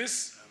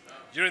service, amen,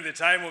 during the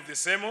time of the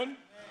sermon, amen,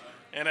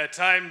 and at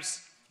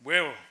times,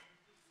 well,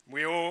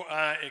 we all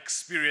are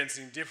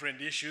experiencing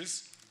different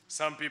issues.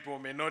 Some people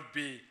may not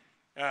be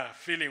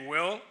feeling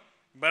well,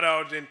 but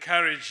I would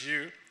encourage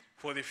you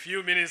for the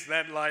few minutes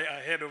that lie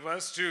ahead of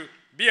us to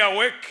be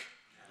awake,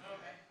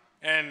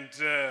 amen,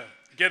 and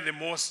get the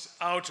most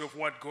out of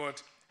what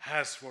God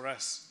has for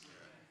us.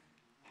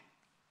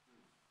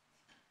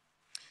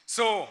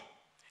 So,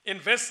 in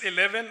verse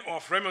 11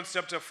 of Romans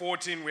chapter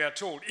 14, we are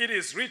told, it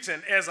is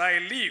written, as I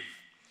live,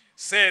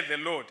 saith the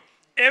Lord,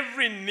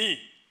 every knee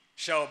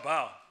shall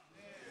bow.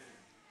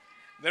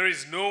 There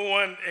is no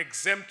one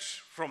exempt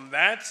from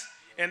that,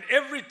 and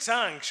every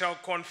tongue shall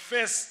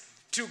confess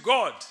to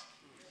God.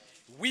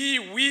 We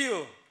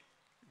will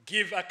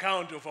give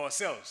account of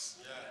ourselves.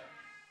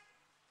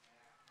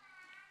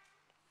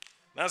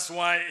 That's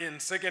why in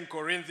 2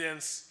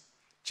 Corinthians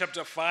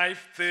chapter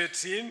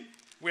 5:13,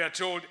 we are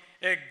told,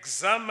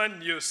 examine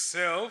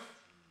yourself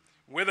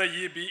whether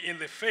ye be in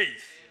the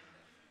faith.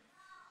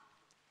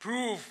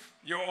 Prove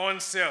your own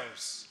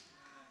selves.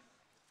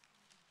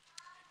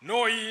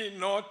 Know ye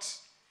not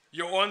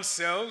your own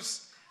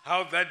selves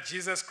how that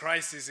Jesus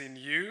Christ is in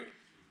you,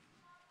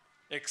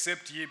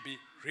 except ye be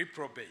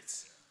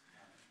reprobates.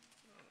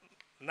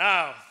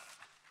 Now,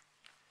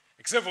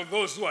 except for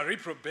those who are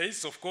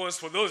reprobates, of course,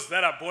 for those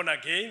that are born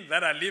again,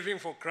 that are living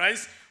for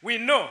Christ, we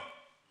know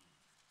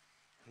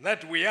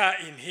that we are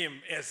in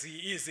him as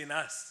he is in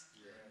us.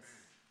 Yes.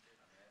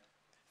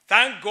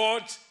 Thank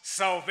God,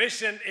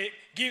 salvation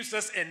gives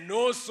us a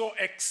know-so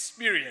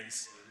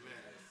experience.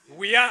 Amen.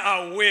 We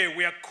are aware,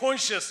 we are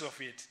conscious of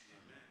it,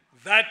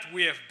 amen, that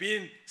we have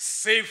been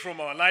saved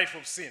from our life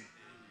of sin.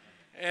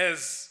 Amen.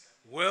 As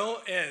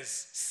well as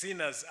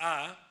sinners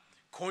are,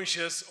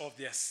 conscious of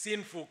their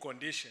sinful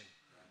condition.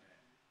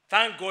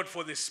 Thank God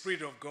for the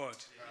Spirit of God.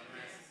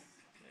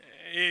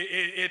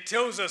 It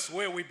tells us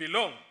where we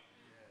belong.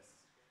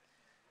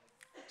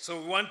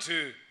 So we want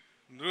to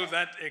do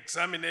that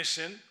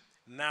examination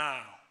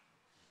now.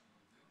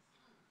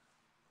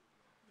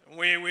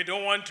 We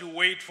don't want to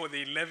wait for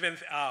the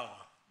 11th hour.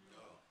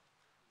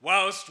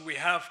 Whilst we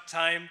have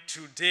time,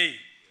 today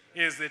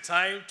is the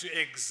time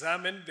to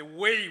examine the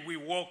way we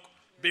walk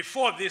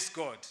before this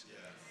God.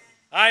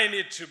 I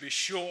need to be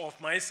sure of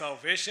my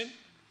salvation.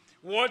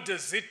 What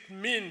does it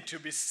mean to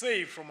be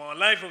saved from our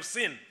life of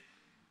sin?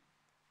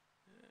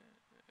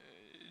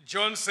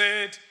 John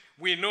said,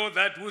 we know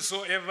that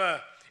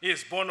whosoever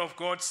is born of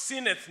God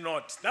sinneth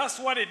not. That's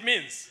what it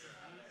means.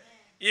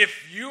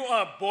 If you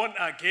are born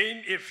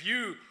again, if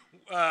you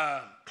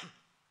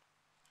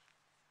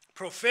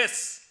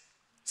profess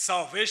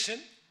salvation,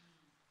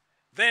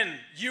 then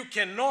you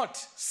cannot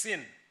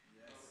sin.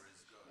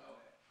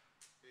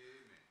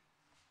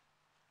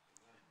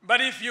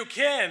 But if you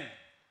can,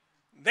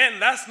 then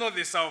that's not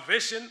the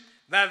salvation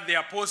that the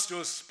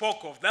apostles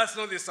spoke of. That's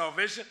not the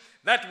salvation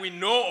that we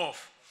know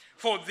of.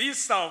 For this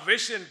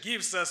salvation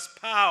gives us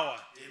power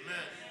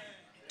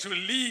to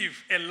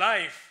live a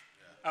life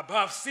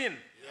above sin.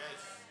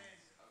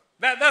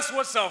 That's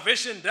what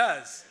salvation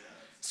does.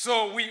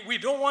 So we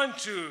don't want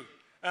to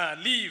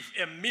live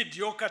a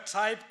mediocre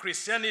type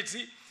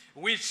Christianity,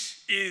 which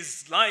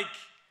is like,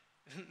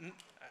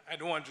 I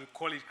don't want to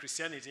call it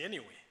Christianity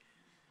anyway.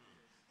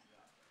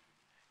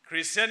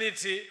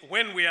 Christianity,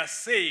 when we are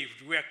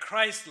saved, we are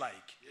Christ-like.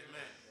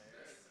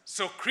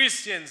 So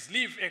Christians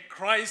live a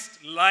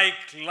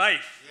Christ-like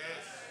life.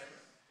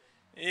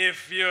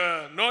 If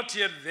you're not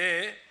yet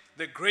there,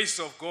 the grace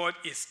of God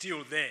is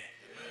still there.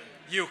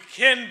 You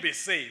can be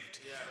saved.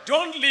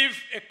 Don't live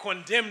a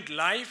condemned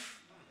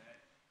life.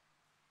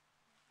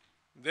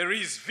 There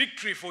is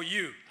victory for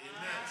you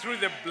through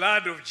the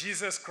blood of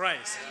Jesus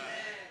Christ.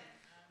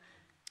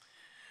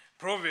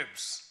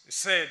 Proverbs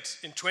said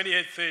in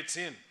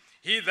 28:13,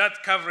 he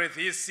that covereth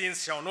his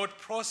sins shall not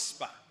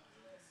prosper.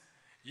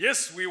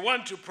 Yes, we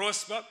want to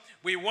prosper.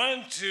 We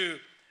want to,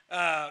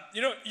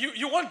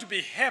 you want to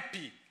be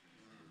happy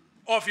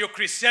of your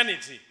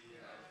Christianity.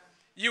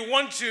 You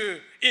want to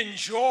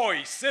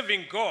enjoy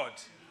serving God.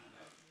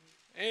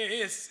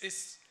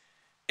 It's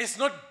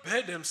not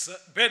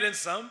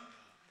burdensome.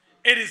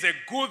 It is a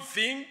good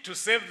thing to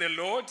serve the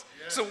Lord.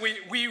 So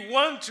we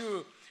want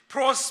to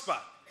prosper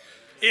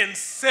in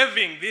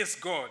serving this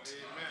God.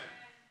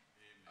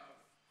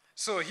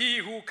 So he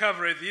who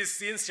covereth his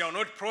sins shall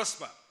not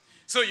prosper.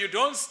 So you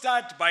don't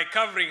start by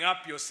covering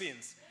up your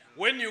sins.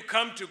 When you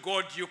come to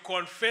God, you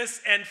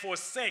confess and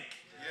forsake.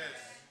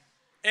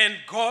 And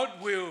God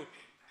will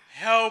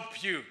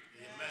help you.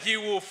 He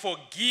will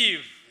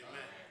forgive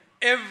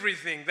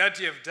everything that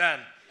you have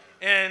done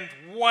and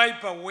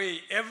wipe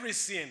away every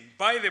sin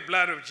by the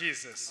blood of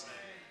Jesus.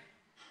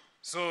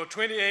 So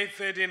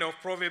 28:13 of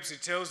Proverbs,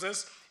 it tells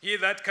us, he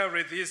that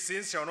covereth his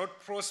sins shall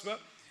not prosper,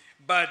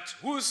 but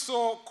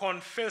whoso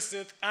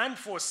confesseth and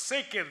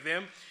forsaketh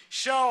them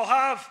shall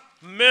have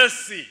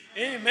mercy.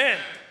 Amen.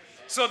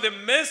 So the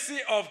mercy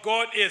of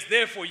God is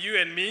there for you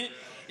and me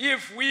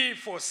if we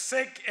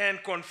forsake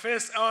and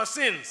confess our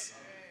sins.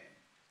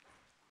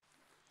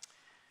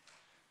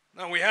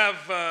 Now we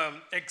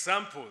have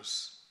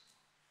examples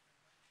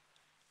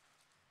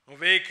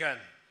of Achan.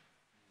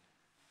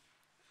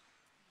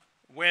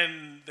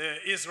 When the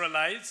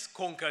Israelites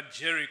conquered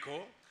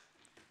Jericho,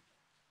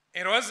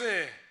 it was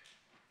a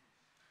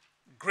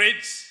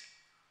great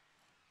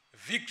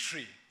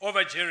victory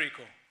over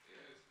Jericho,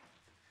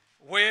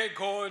 where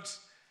God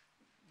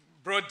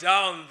brought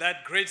down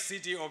that great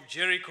city of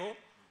Jericho,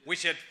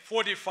 which had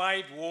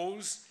fortified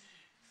walls,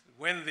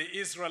 when the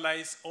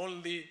Israelites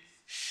only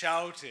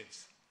shouted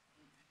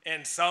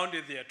and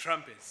sounded their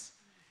trumpets,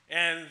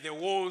 and the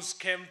walls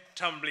came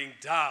tumbling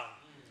down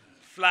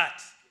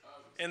flat,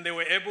 and they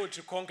were able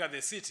to conquer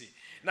the city.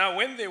 Now,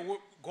 when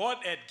God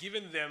had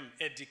given them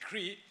a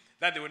decree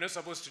that they were not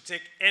supposed to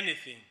take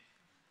anything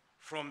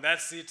from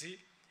that city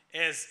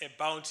as a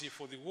bounty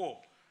for the war.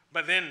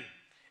 But then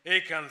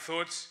Achan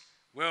thought,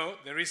 well,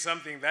 there is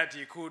something that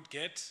he could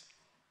get.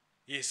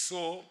 He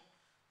saw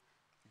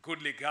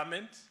goodly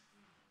garment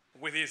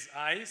with his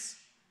eyes,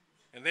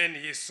 and then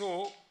he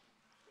saw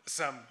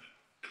some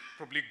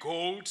probably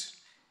gold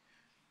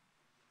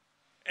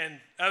and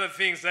other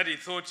things that he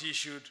thought he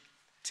should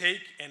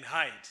take and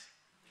hide.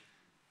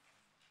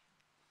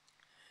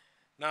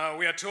 Now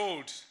we are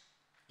told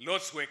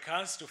lots were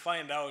cast to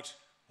find out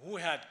who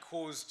had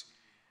caused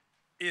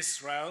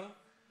Israel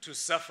to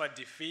suffer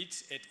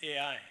defeat at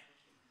Ai.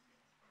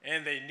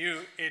 And they knew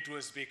it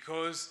was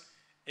because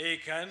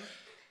Achan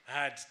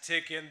had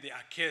taken the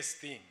accursed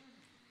thing.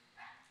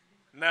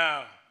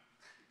 Now,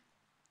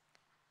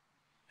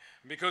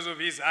 because of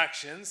his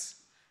actions,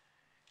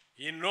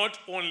 he not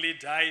only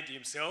died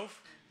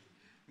himself,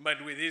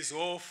 but with his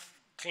whole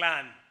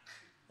clan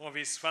of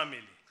his family.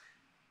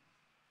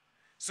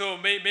 So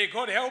may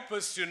God help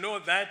us to know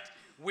that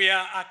we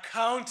are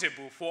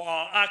accountable for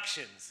our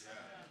actions.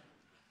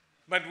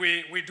 But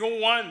we don't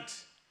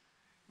want,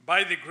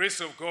 by the grace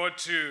of God,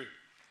 to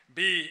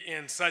be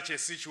in such a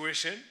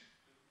situation.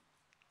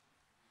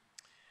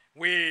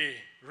 We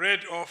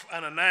read of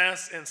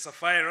Ananias and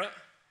Sapphira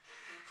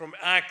from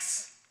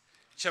Acts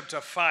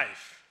chapter 5.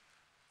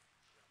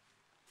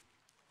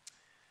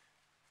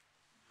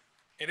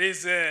 It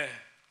is a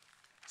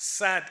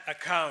sad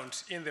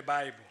account in the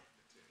Bible.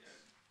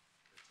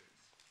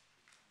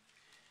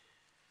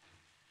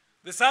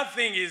 The sad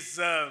thing is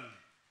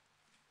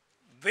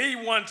they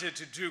wanted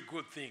to do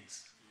good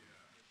things.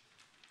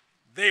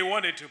 They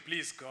wanted to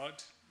please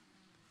God.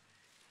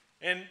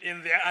 And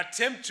in their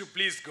attempt to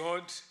please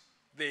God,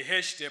 they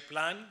hatched a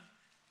plan.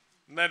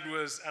 That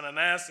was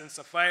Ananias and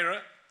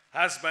Sapphira,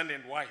 husband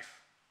and wife.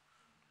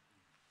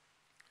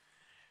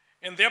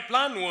 And their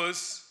plan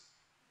was,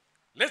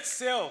 let's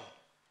sell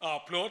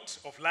our plot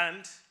of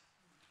land,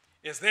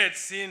 as they had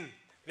seen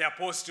the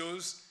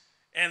apostles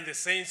and the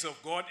saints of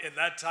God at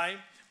that time,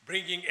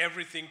 bringing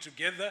everything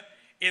together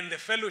in the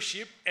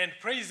fellowship and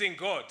praising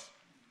God,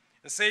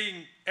 and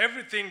saying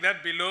everything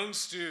that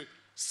belongs to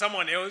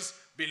someone else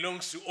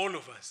belongs to all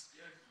of us.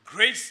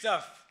 Great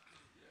stuff.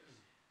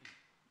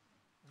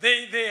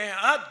 They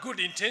had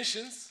good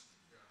intentions.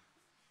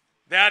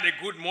 They had a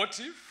good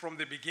motive from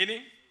the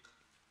beginning.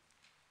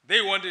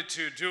 They wanted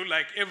to do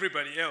like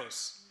everybody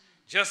else.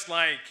 Just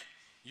like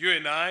you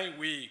and I,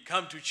 we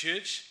come to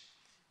church.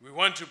 We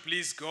want to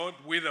please God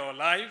with our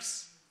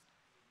lives.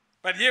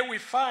 But here we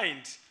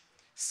find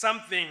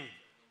something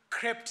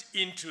crept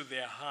into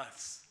their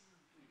hearts.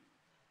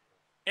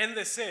 And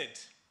they said,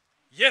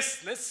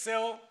 yes, let's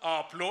sell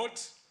our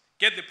plot,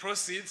 get the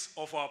proceeds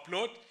of our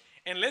plot,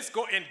 and let's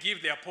go and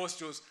give the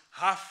apostles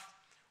half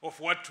of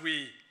what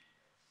we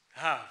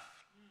have.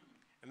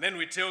 And then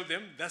we tell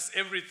them, that's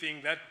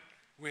everything that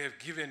we have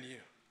given you.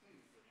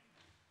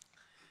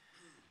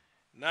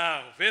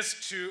 Now,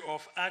 verse 2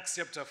 of Acts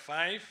chapter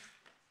 5,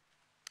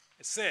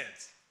 it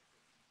says,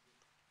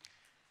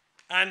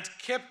 and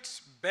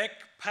kept back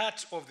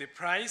part of the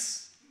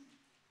price,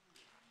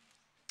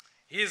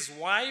 his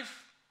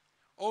wife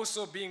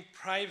also being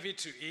privy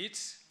to it,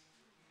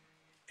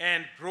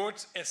 and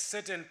brought a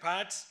certain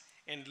part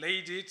and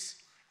laid it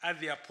at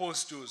the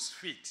apostles'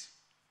 feet.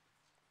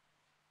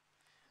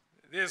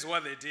 This is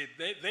what they did.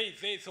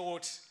 They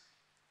thought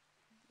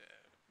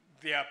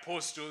the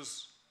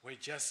apostles were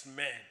just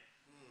men.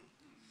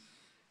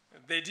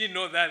 They didn't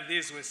know that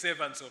these were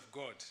servants of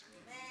God.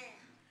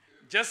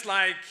 Just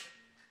like,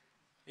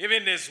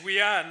 even as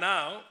we are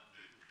now,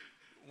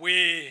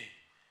 we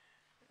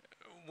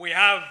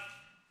have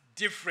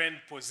different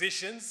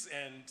positions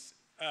and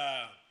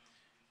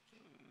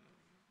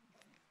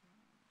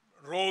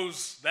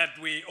roles that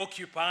we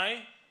occupy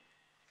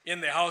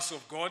in the house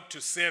of God to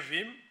serve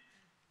Him.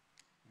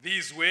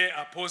 These were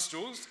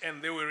apostles,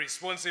 and they were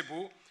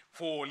responsible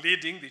for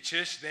leading the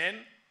church then.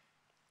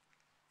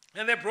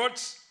 And they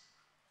brought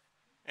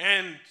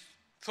and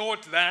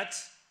thought that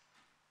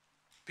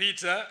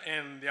Peter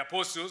and the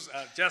apostles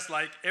are just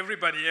like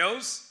everybody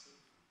else.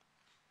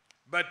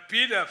 But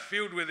Peter,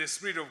 filled with the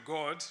Spirit of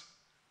God,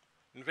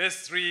 in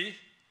verse 3,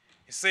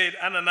 he said,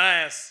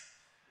 Ananias,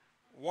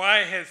 why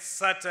hath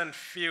Satan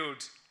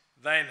filled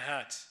thine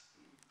heart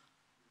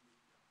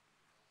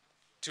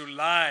to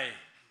lie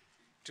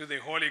to the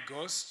Holy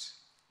Ghost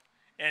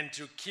and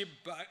to keep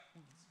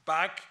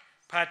back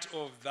part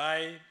of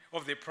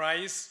the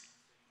price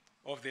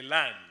of the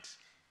land?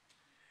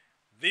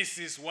 This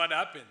is what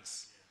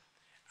happens.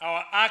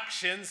 Our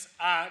actions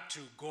are to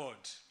God.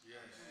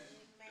 Yes.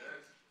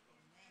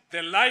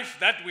 The life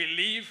that we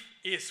live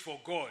is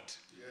for God.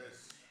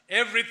 Yes.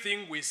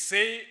 Everything we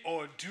say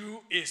or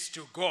do is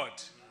to God.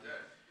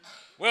 Yes.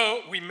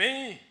 Well, we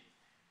may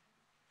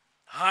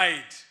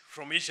hide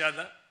from each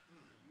other.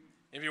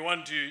 If you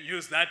want to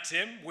use that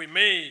term, we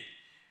may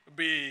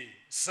be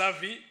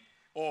savvy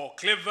or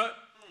clever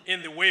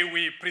in the way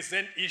we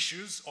present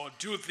issues or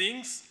do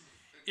things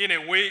in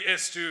a way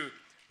as to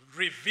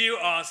reveal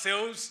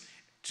ourselves,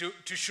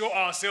 to show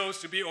ourselves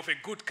to be of a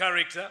good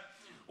character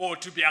or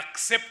to be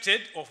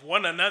accepted of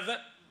one another.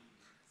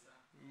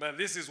 But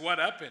this is what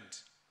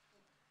happened.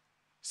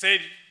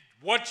 Said,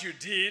 what you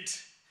did,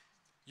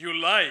 you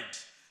lied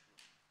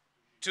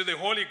to the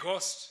Holy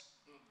Ghost,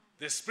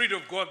 the Spirit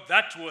of God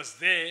that was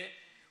there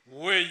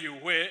where you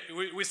were.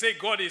 We say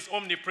God is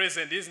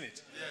omnipresent, isn't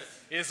it?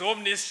 Yes. He's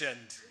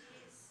omniscient.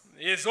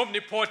 He is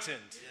omnipotent.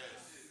 Yes.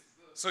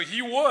 So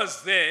He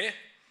was there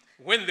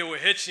when they were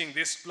hatching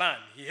this plan.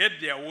 He heard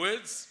their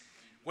words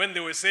when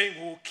they were saying,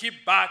 we'll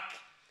keep back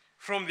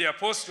from the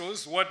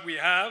apostles what we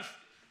have.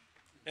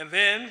 And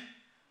then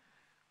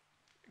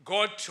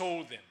God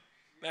told them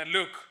that,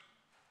 look,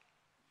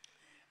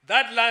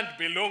 that land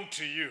belonged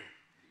to you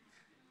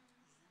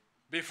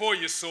before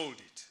you sold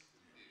it.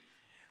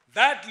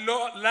 That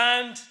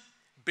land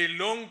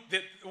belonged,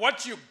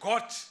 what you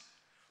got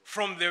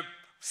from the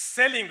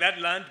selling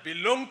that land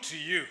belonged to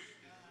you,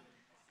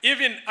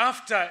 even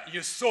after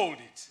you sold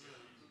it.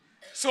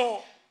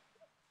 So,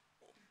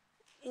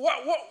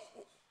 what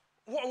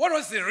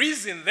was the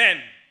reason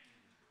then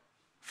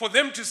for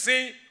them to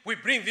say, we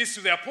bring this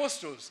to the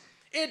apostles.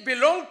 It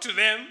belonged to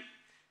them.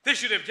 They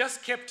should have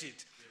just kept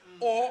it.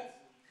 Or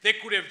they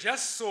could have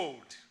just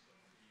sold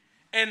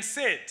and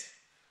said,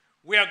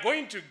 we are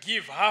going to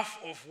give half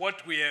of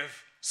what we have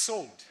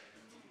sold.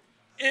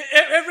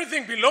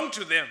 Everything belonged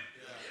to them.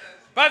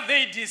 But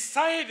they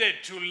decided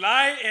to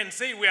lie and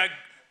say, we are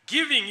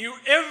giving you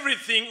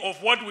everything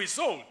of what we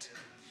sold.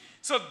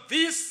 So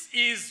this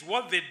is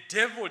what the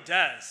devil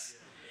does.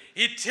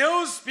 He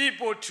tells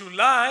people to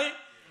lie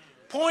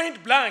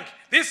point blank.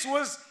 This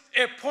was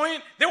a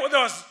point, there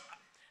was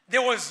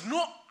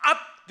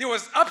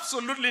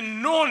absolutely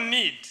no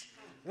need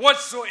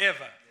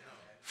whatsoever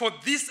for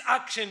this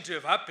action to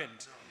have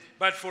happened.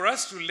 But for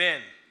us to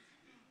learn,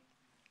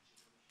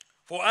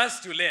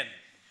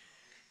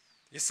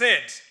 he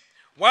said,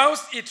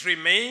 whilst it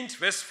remained,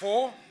 verse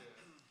 4,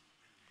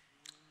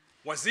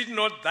 was it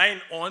not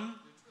thine own?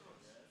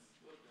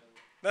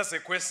 That's a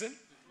question.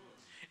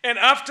 And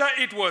after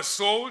it was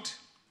sold,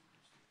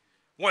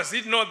 was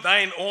it not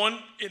thine own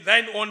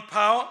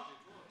power?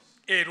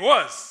 It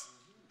was.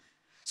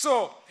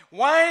 So,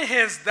 why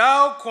hast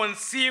thou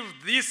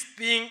conceived this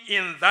thing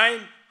in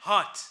thine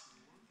heart?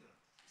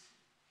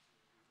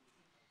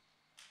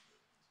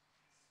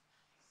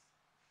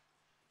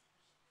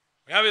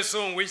 We have a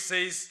song which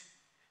says,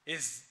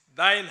 is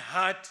thine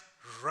heart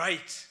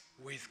right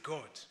with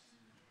God?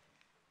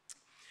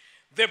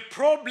 The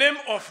problem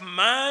of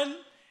man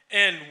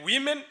and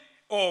women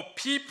or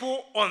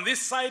people on this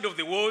side of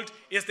the world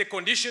is the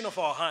condition of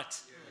our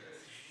heart.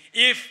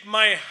 If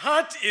my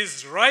heart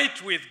is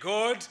right with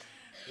God,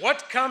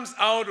 what comes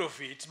out of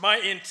it, my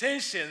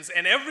intentions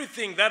and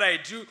everything that I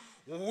do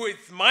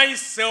with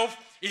myself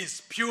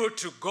is pure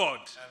to God.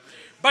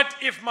 But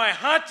if my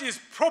heart is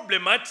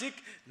problematic,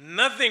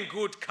 nothing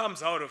good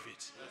comes out of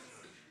it.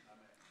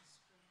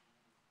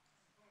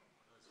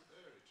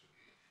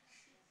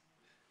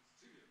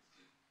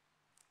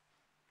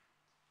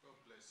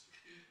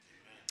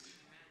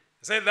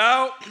 Say,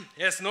 thou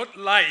hast not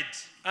lied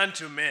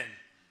unto men.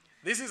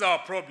 This is our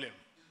problem.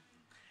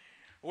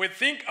 We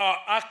think our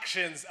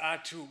actions are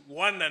to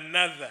one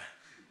another.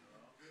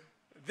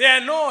 They are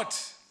not.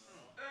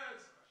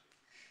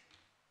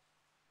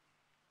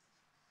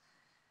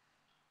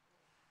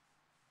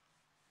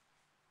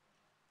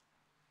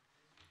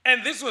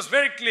 And this was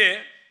very clear.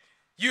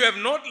 You have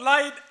not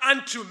lied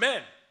unto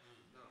men.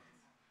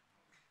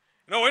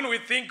 Now, when we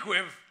think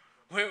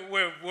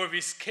we've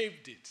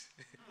escaped it,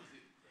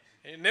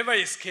 never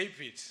escape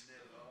it.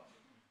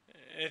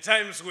 At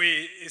times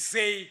we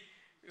say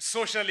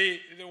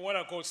what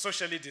I call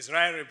socially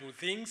desirable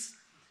things.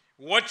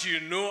 What you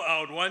know I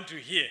would want to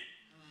hear.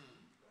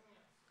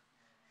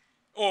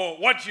 Or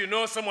what you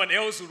know someone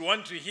else would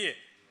want to hear.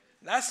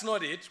 That's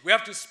not it. We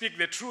have to speak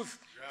the truth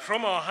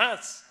from our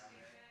hearts.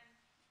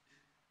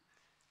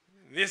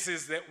 This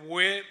is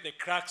where the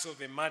crux of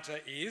the matter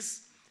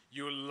is.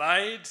 You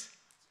lied,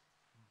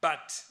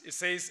 but it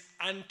says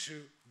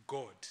unto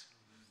God.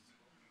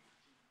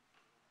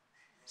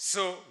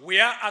 So we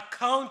are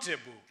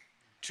accountable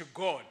to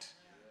God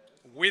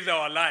with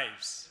our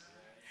lives.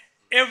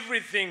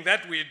 Everything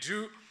that we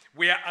do,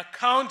 we are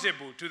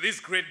accountable to this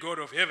great God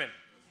of heaven.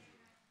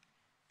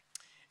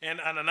 And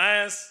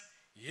Ananias,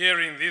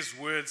 hearing these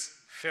words,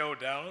 fell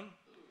down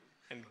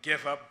and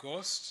gave up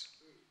ghost.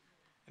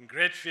 And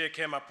great fear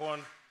came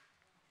upon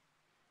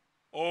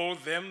all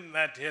them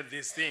that heard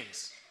these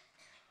things.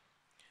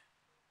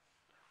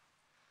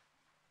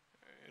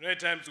 You know, at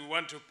times we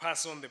want to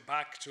pass on the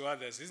buck to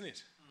others, isn't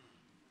it?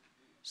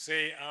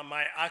 Say,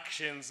 my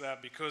actions are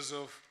because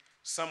of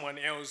someone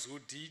else who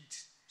did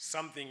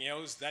something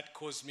else that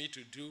caused me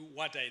to do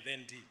what I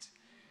then did.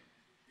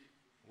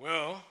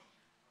 Well,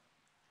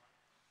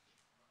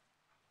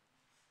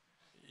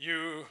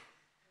 you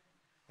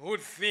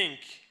would think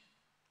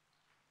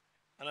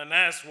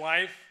Ananias'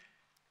 wife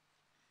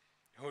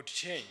would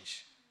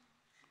change.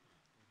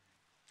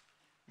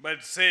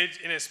 But said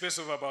in a space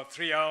of about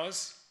 3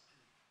 hours,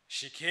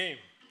 she came,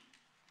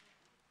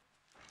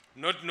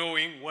 not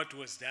knowing what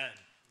was done.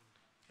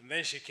 And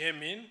then she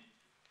came in,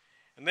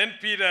 and then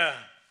Peter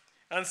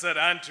answered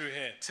unto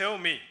her, tell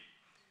me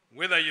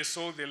whether you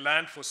sold the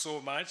land for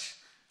so much.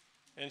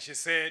 And she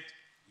said,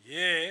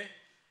 yea,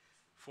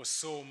 for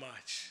so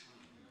much.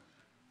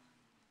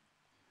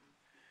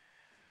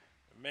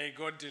 May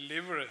God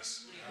deliver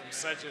us from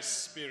such a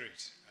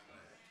spirit.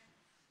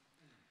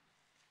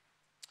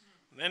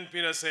 Then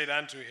Peter said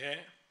unto her,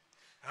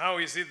 how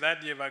is it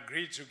that ye have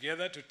agreed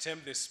together to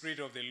tempt the Spirit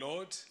of the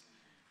Lord?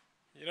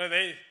 You know,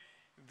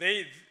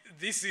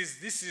 this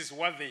is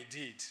what they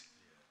did.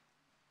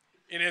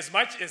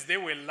 Inasmuch as they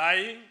were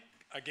lying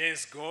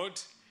against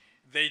God,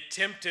 they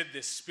tempted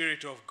the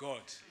Spirit of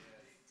God,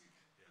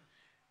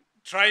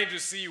 trying to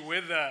see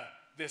whether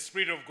the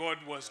Spirit of God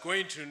was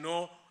going to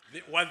know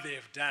what they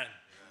have done.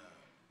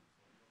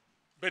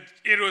 But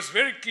it was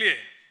very clear.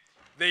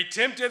 They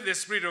tempted the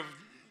Spirit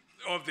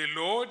of the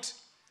Lord,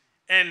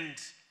 and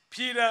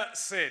Peter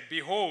said,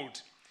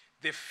 behold,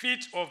 the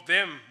feet of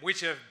them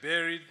which have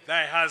buried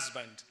thy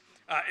husband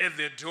are at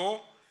the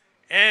door,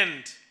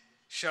 and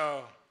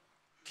shall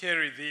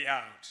carry thee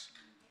out.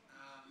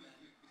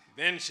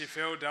 Then she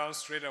fell down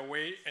straight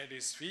away at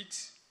his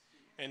feet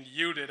and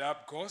yielded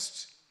up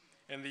ghost.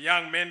 And the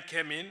young men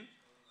came in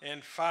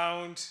and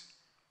found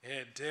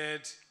her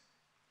dead,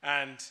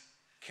 and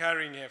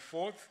carrying her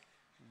forth,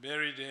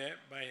 buried her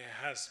by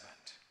her husband.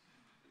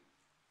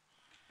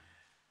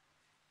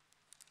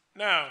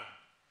 Now,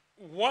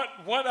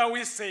 what are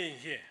we saying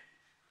here?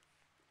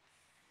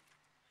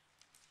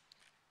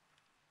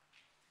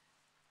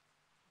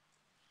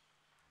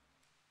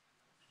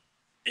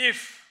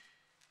 If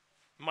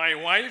my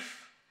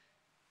wife,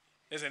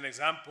 as an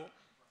example,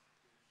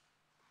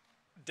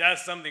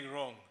 does something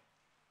wrong,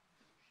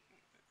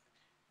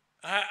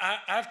 I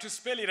have to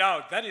spell it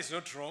out. That is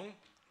not wrong.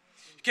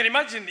 You can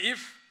imagine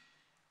if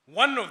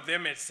one of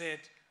them had said,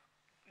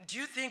 do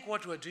you think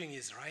what we're doing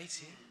is right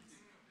here?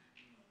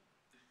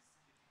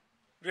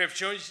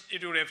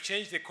 It would have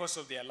changed the course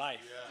of their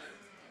life.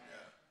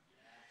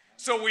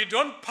 So we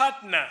don't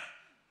partner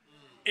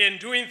in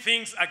doing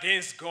things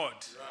against God.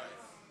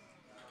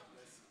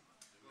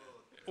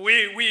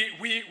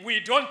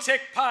 We don't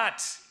take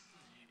part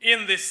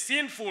in the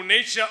sinful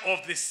nature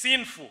of the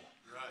sinful.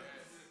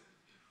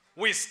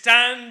 We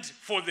stand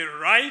for the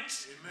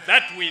right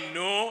that we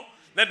know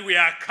that we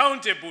are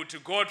accountable to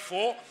God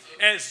for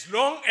as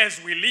long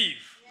as we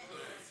live.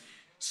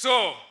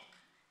 So,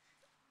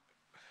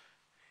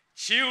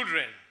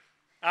 children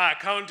are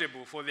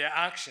accountable for their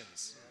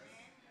actions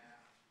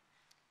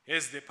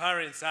as the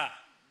parents are.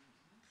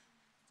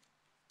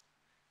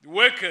 The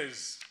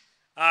workers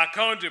are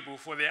accountable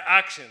for their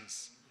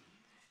actions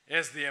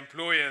as the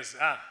employers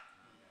are.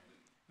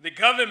 The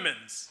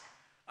governments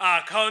are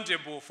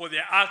accountable for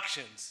their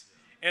actions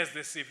as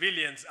the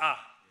civilians are.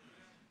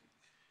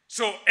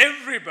 So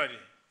everybody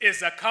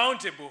is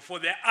accountable for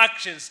their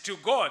actions to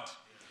God,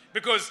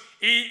 because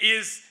He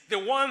is the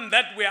one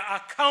that we are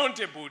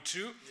accountable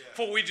to,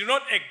 for we do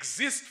not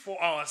exist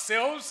for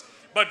ourselves,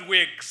 but we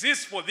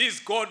exist for this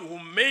God who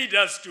made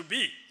us to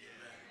be.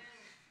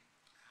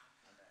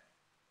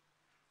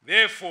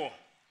 Therefore,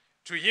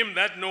 to him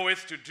that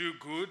knoweth to do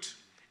good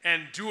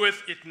and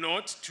doeth it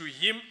not, to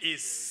him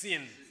is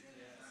sin.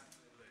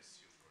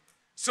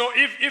 So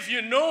if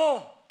you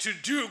know to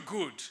do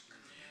good,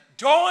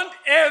 don't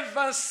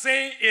ever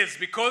say it's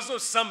because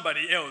of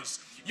somebody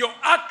else. Your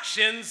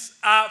actions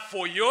are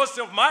for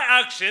yourself. My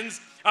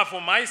actions are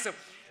for myself.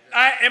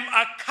 I am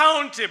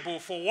accountable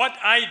for what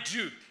I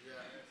do.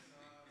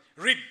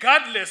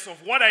 Regardless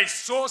of what I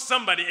saw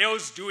somebody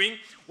else doing,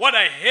 what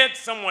I heard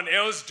someone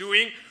else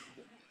doing,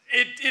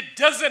 it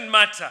doesn't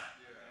matter.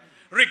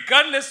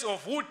 Regardless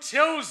of who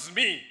tells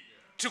me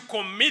to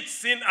commit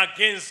sin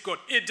against God,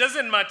 it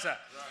doesn't matter.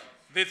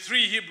 The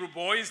three Hebrew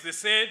boys, they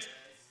said,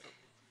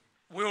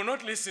 we will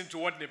not listen to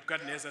what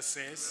Nebuchadnezzar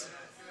says.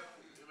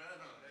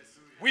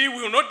 We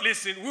will not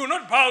listen. We will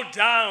not bow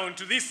down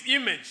to this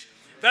image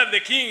that the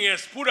king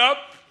has put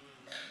up.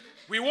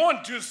 We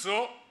won't do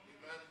so.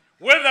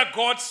 Whether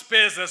God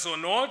spares us or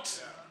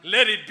not,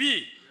 let it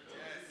be.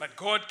 But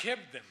God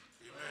kept them.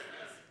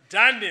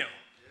 Daniel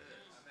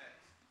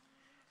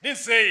didn't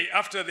say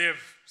after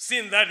they've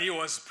seen that he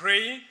was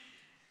praying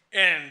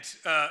and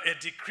a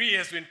decree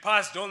has been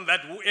passed on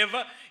that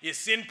whoever is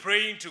seen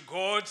praying to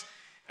God,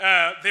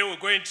 they were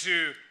going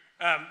to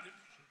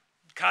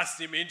cast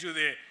him into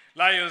the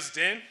lion's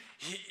den.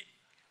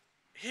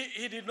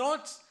 He did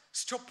not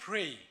stop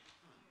praying.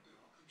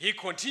 He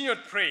continued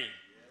praying.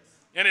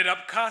 Ended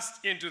up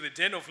cast into the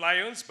den of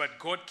lions, but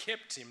God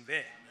kept him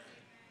there.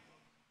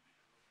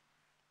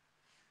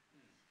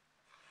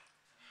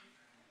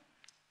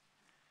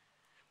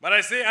 But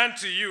I say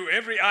unto you,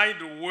 every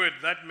idle word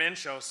that men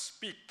shall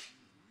speak,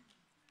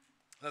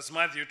 that's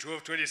Matthew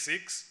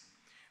 12:26,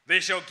 they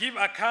shall give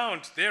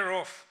account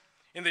thereof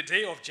in the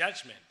day of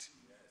judgment.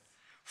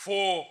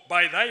 For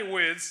by thy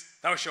words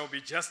thou shalt be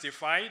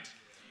justified,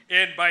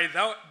 and by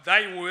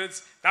thy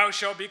words thou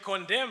shalt be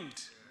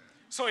condemned.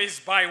 So it's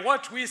by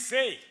what we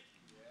say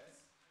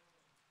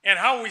and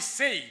how we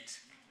say it,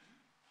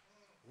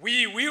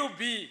 we will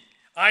be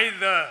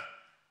either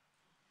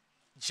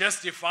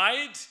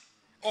justified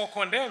or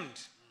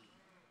condemned.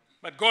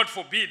 But God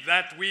forbid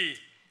that we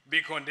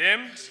be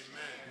condemned.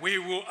 Amen. We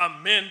will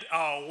amend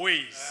our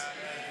ways.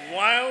 Amen.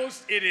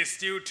 Whilst it is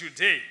still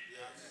today.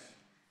 Yes.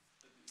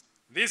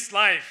 This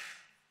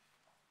life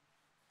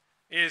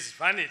is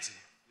vanity.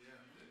 Yeah.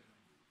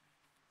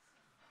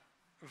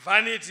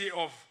 Vanity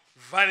of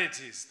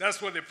vanities. That's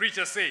what the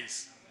preacher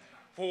says.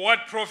 For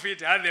what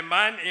profit hath the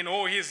man in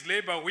all his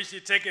labor which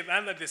he taketh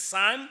under the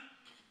sun?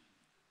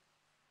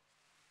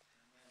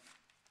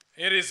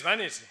 It is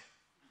vanity.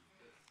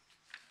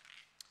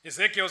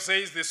 Ezekiel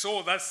says, the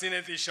soul that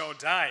sinneth he shall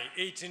die,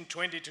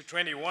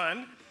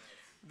 18:20-21.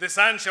 The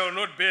son shall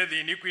not bear the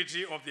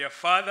iniquity of their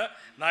father,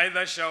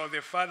 neither shall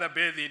the father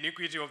bear the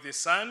iniquity of the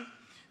son.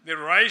 The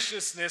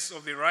righteousness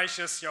of the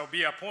righteous shall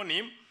be upon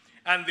him,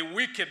 and the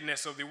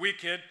wickedness of the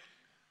wicked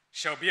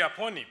shall be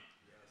upon him.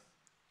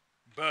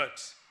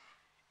 But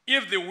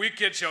if the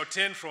wicked shall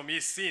turn from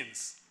his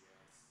sins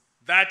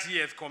that he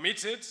hath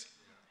committed,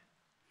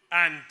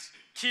 and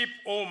keep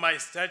all my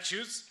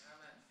statutes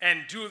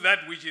and do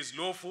that which is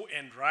lawful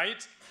and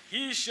right,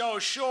 he shall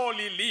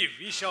surely live,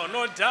 he shall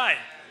not die.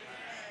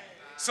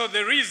 So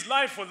there is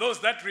life for those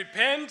that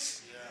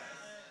repent.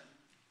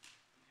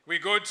 We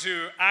go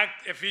to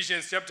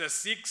Ephesians chapter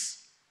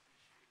 6.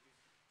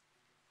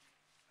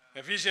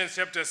 Ephesians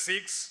chapter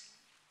 6.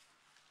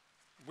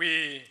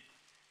 We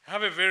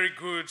have a very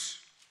good,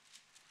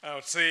 I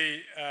would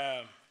say,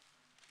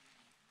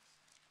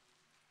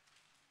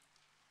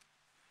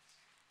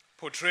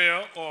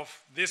 portrayal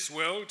of this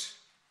world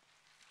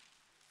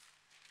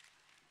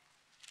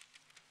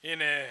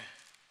in a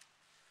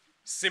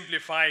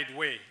simplified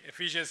way.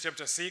 Ephesians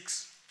chapter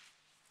 6.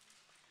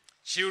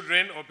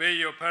 Children, obey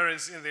your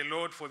parents in the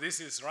Lord, for this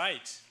is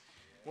right.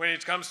 When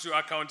it comes to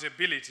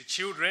accountability,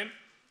 children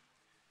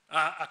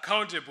are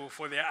accountable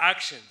for their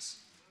actions.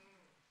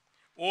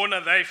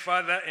 Honor thy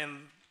father and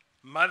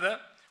mother,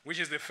 which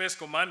is the first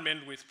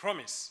commandment with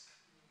promise,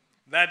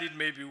 that it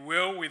may be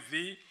well with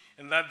thee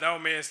and that thou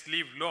mayest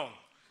live long.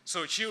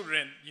 So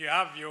children, you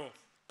have your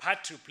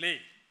part to play.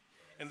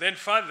 And then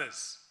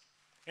fathers,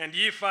 and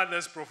ye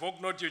fathers,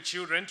 provoke not your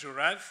children to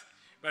wrath,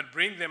 but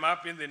bring them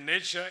up in the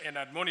nature and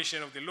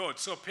admonition of the Lord.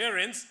 So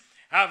parents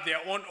have their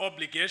own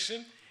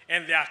obligation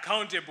and they're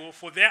accountable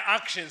for their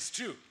actions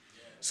too.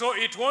 So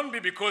it won't be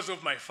because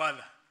of my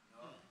father.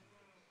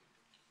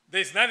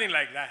 There's nothing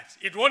like that.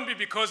 It won't be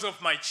because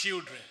of my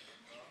children.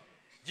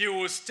 You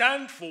will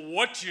stand for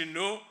what you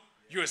know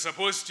you're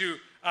supposed to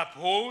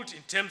uphold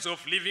in terms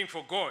of living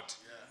for God.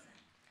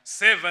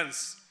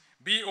 Servants,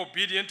 be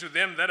obedient to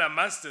them that are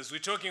masters. We're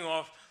talking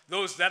of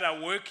those that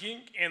are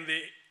working in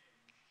the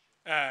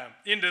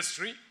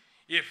industry.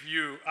 If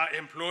you are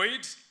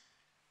employed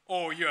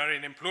or you are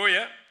an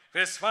employer.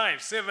 Verse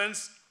 5,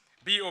 servants,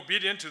 be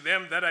obedient to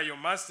them that are your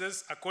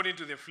masters according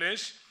to the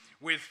flesh,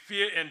 with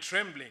fear and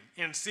trembling,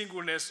 in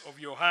singleness of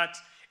your heart,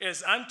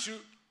 as unto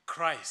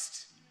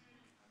Christ.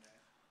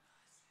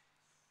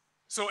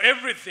 So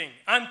everything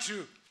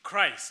unto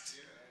Christ.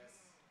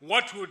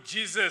 What would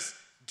Jesus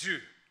do?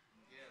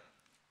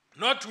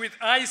 Not with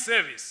eye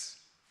service,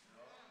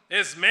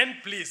 as men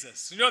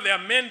pleasers. You know, there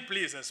are men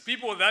pleasers,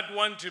 people that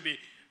want to be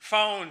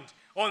found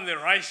on the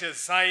righteous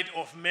side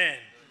of men.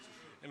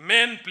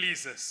 Men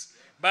pleasers.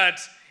 But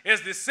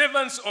as the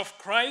servants of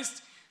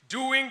Christ,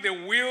 doing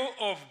the will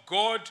of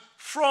God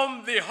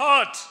from the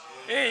heart.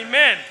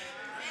 Amen.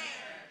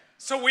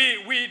 So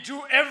we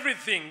do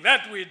everything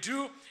that we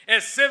do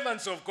as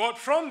servants of God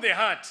from the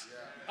heart.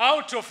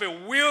 Out of a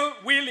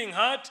willing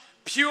heart,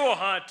 pure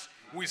heart,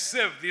 we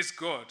serve this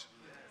God.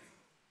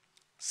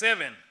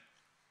 7,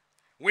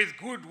 with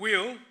good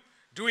will,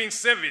 doing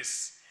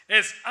service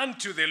as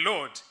unto the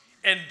Lord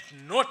and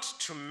not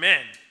to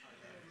men,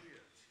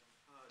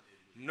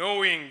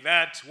 knowing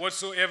that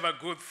whatsoever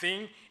good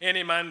thing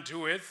any man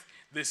doeth,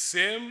 the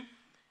same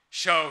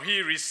shall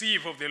he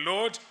receive of the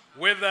Lord,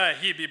 whether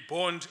he be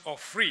bond or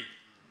free.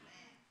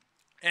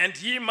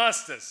 And ye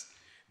masters,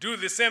 do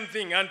the same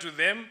thing unto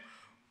them,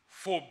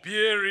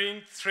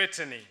 forbearing,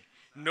 threatening,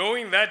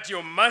 knowing that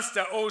your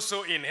master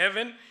also in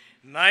heaven,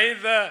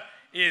 neither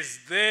is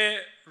there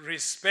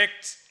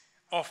respect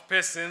of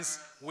persons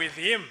with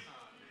him.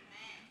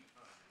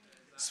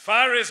 As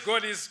far as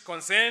God is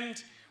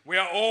concerned, we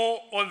are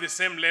all on the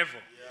same level.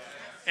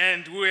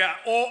 And we are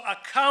all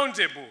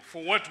accountable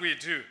for what we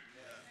do.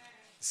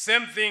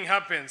 Same thing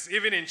happens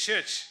even in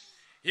church.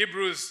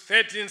 Hebrews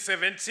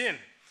 13:17.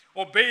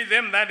 Obey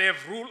them that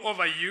have rule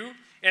over you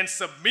and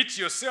submit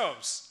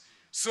yourselves.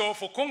 So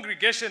for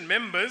congregation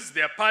members,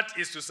 their part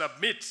is to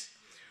submit.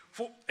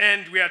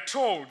 And we are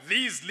told,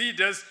 these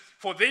leaders,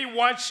 for they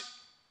watch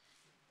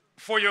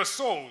for your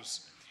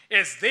souls,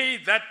 as they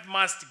that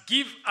must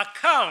give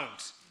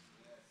account.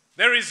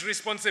 There is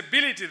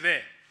responsibility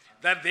there,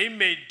 that they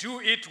may do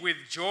it with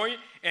joy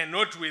and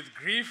not with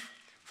grief,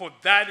 for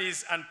that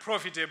is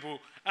unprofitable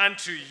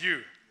unto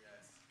you.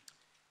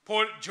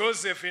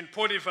 Joseph in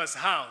Potiphar's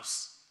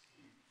house,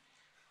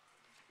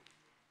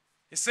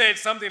 he said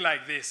something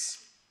like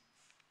this: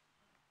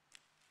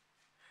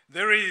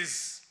 there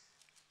is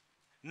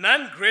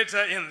none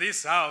greater in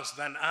this house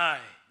than I,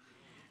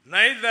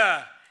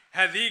 neither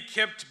hath he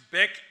kept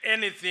back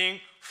anything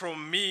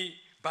from me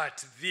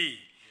but thee.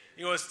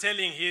 He was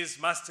telling his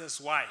master's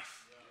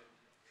wife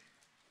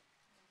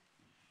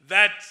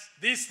that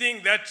this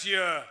thing that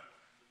you're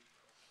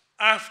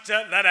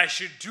after, that I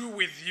should do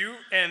with you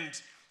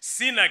and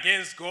sin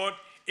against God,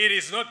 it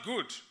is not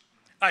good.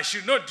 I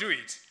should not do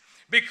it.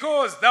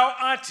 Because thou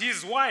art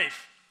his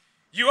wife.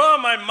 You are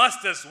my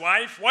master's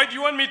wife. Why do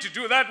you want me to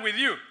do that with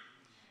you?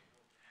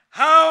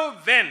 How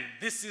then,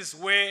 this is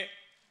where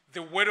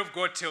the word of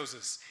God tells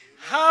us,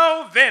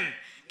 how then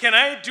can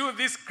I do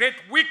this great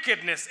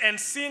wickedness and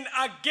sin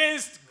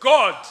against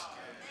God?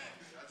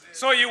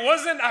 So he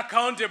wasn't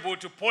accountable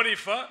to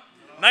Potiphar,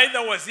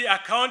 neither was he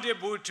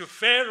accountable to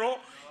Pharaoh.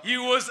 He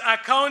was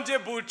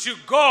accountable to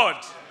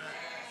God.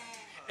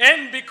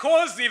 And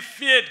because he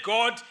feared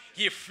God,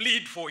 he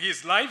fled for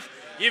his life,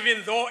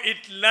 even though it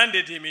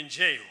landed him in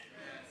jail.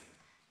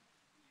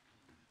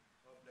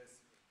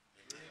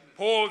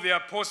 Paul the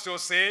apostle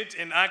said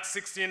in Acts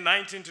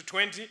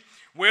 16:19-20,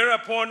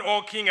 whereupon,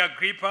 O King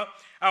Agrippa,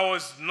 I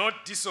was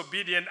not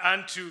disobedient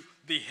unto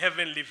the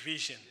heavenly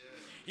vision.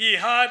 He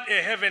had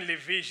a heavenly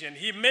vision.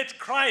 He met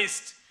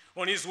Christ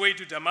on his way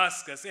to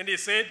Damascus, and he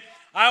said,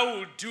 I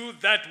will do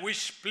that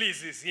which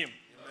pleases him.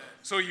 Amen.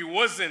 So he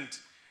wasn't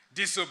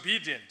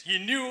disobedient. He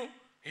knew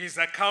he's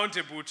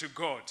accountable to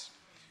God.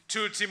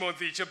 2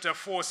 Timothy chapter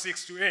 4,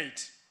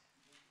 6-8.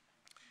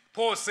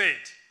 Paul said,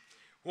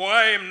 for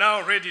I am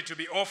now ready to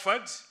be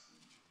offered,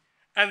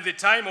 and the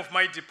time of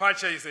my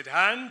departure is at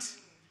hand.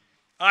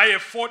 I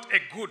have fought a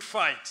good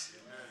fight.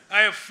 Amen.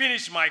 I have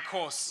finished my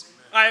course.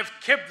 Amen. I have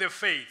kept the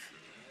faith.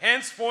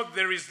 Henceforth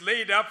there is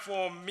laid up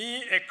for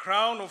me a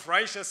crown of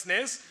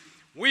righteousness,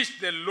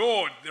 which the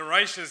Lord, the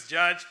righteous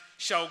judge,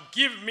 shall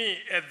give me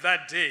at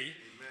that day.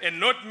 Amen. And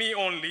not me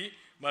only,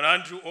 but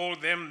unto all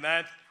them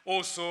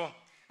also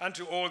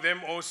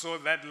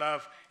that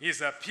love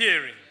his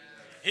appearing.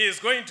 He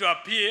is going to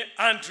appear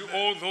unto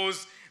all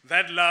those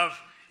that love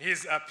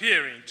his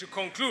appearing. To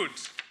conclude,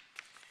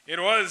 it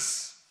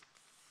was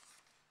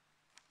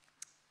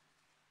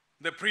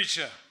the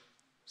preacher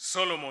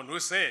Solomon who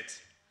said,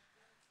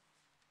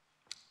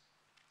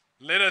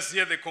 let us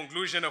hear the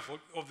conclusion of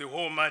the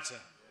whole matter.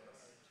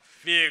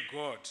 Fear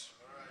God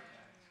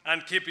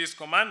and keep his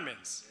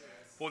commandments.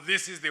 For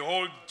this is the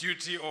whole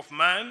duty of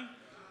man.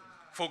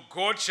 For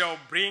God shall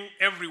bring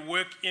every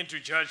work into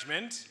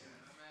judgment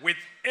with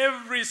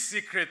every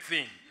secret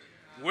thing,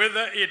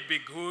 whether it be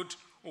good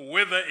or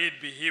whether it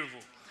be evil.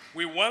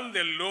 We want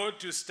the Lord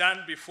to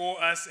stand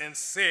before us and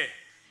say,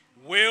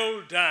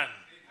 well done,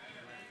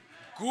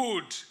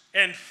 good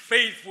and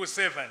faithful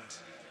servant.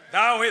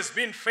 Thou hast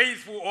been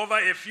faithful over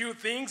a few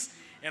things,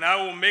 and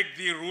I will make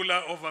thee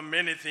ruler over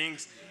many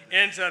things.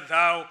 Enter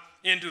thou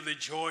into the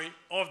joy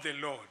of the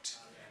Lord.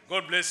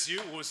 God bless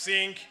you. We'll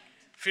sing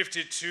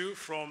 52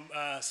 from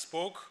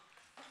Spoke,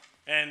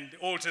 and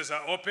altars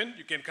are open.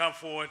 You can come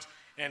forward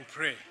and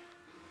pray.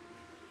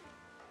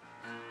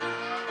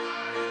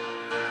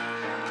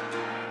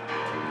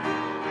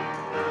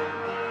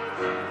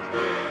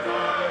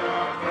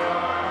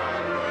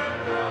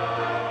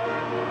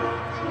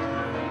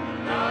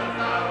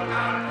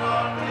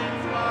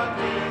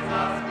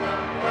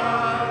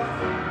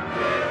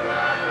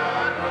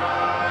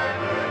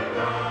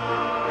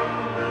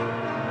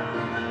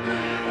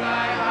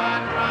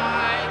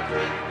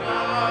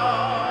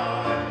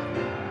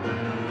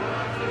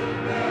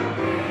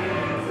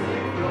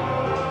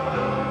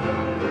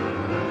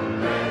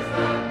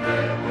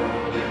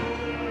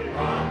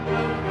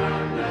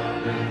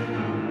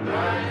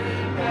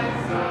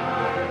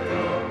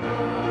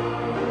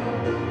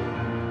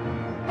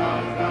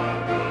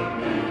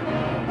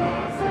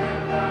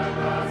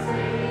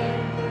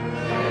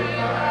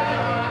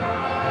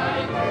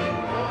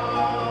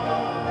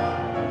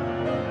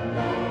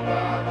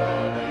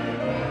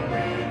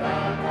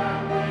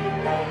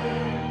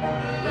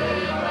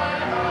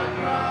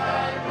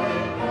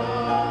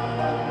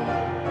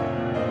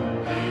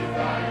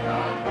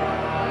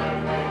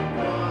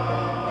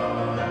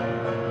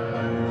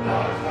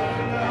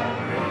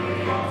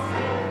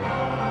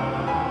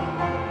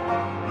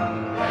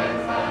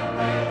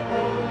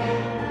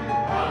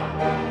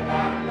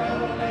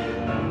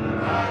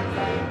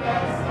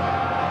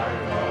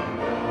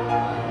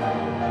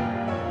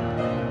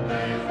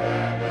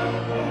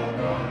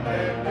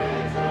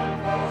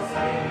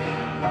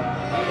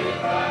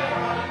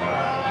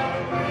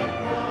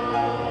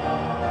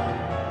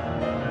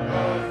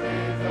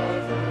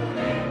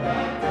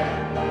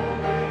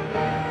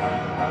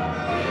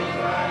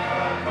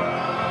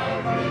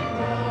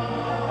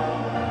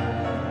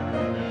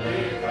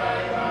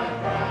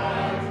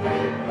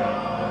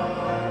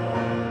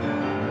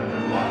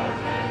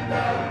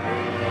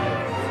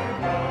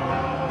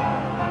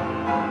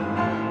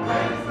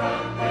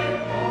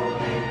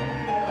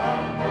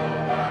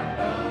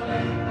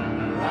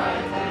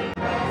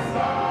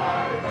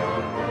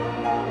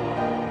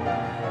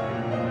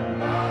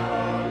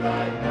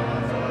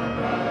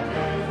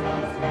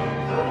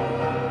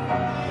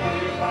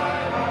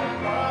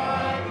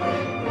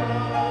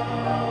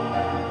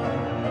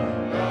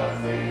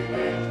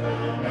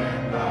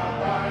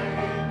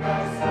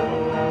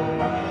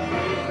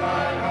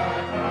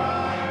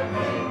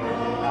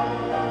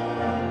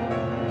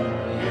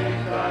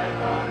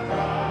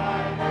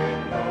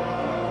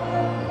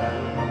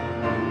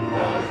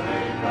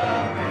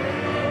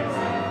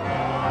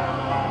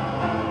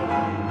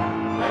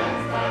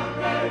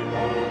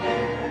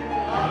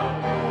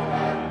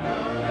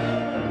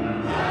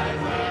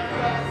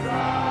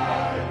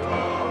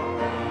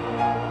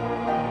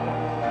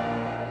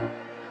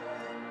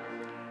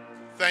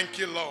 Thank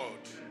you, Lord.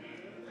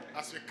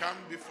 As we come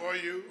before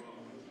you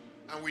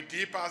and we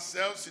dip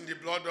ourselves in the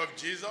blood of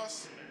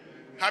Jesus,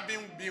 having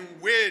been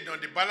weighed on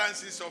the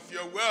balances of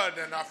your word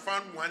and are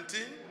found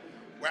wanting,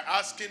 we're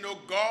asking, oh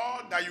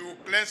God, that you will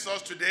cleanse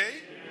us today,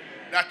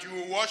 that you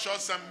will wash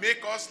us and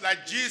make us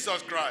like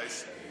Jesus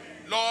Christ.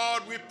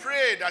 Lord, we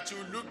pray that you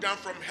will look down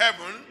from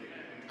heaven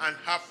and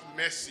have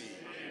mercy.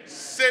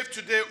 Save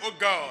today, oh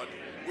God,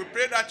 We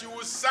pray that you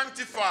will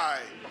sanctify.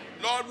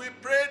 Lord, we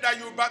pray that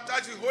you will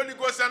baptize with Holy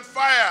Ghost and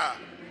fire.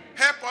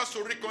 Help us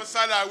to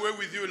reconcile our way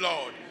with you,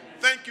 Lord.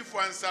 Thank you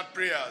for answered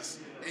prayers.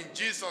 In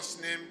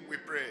Jesus' name we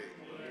pray.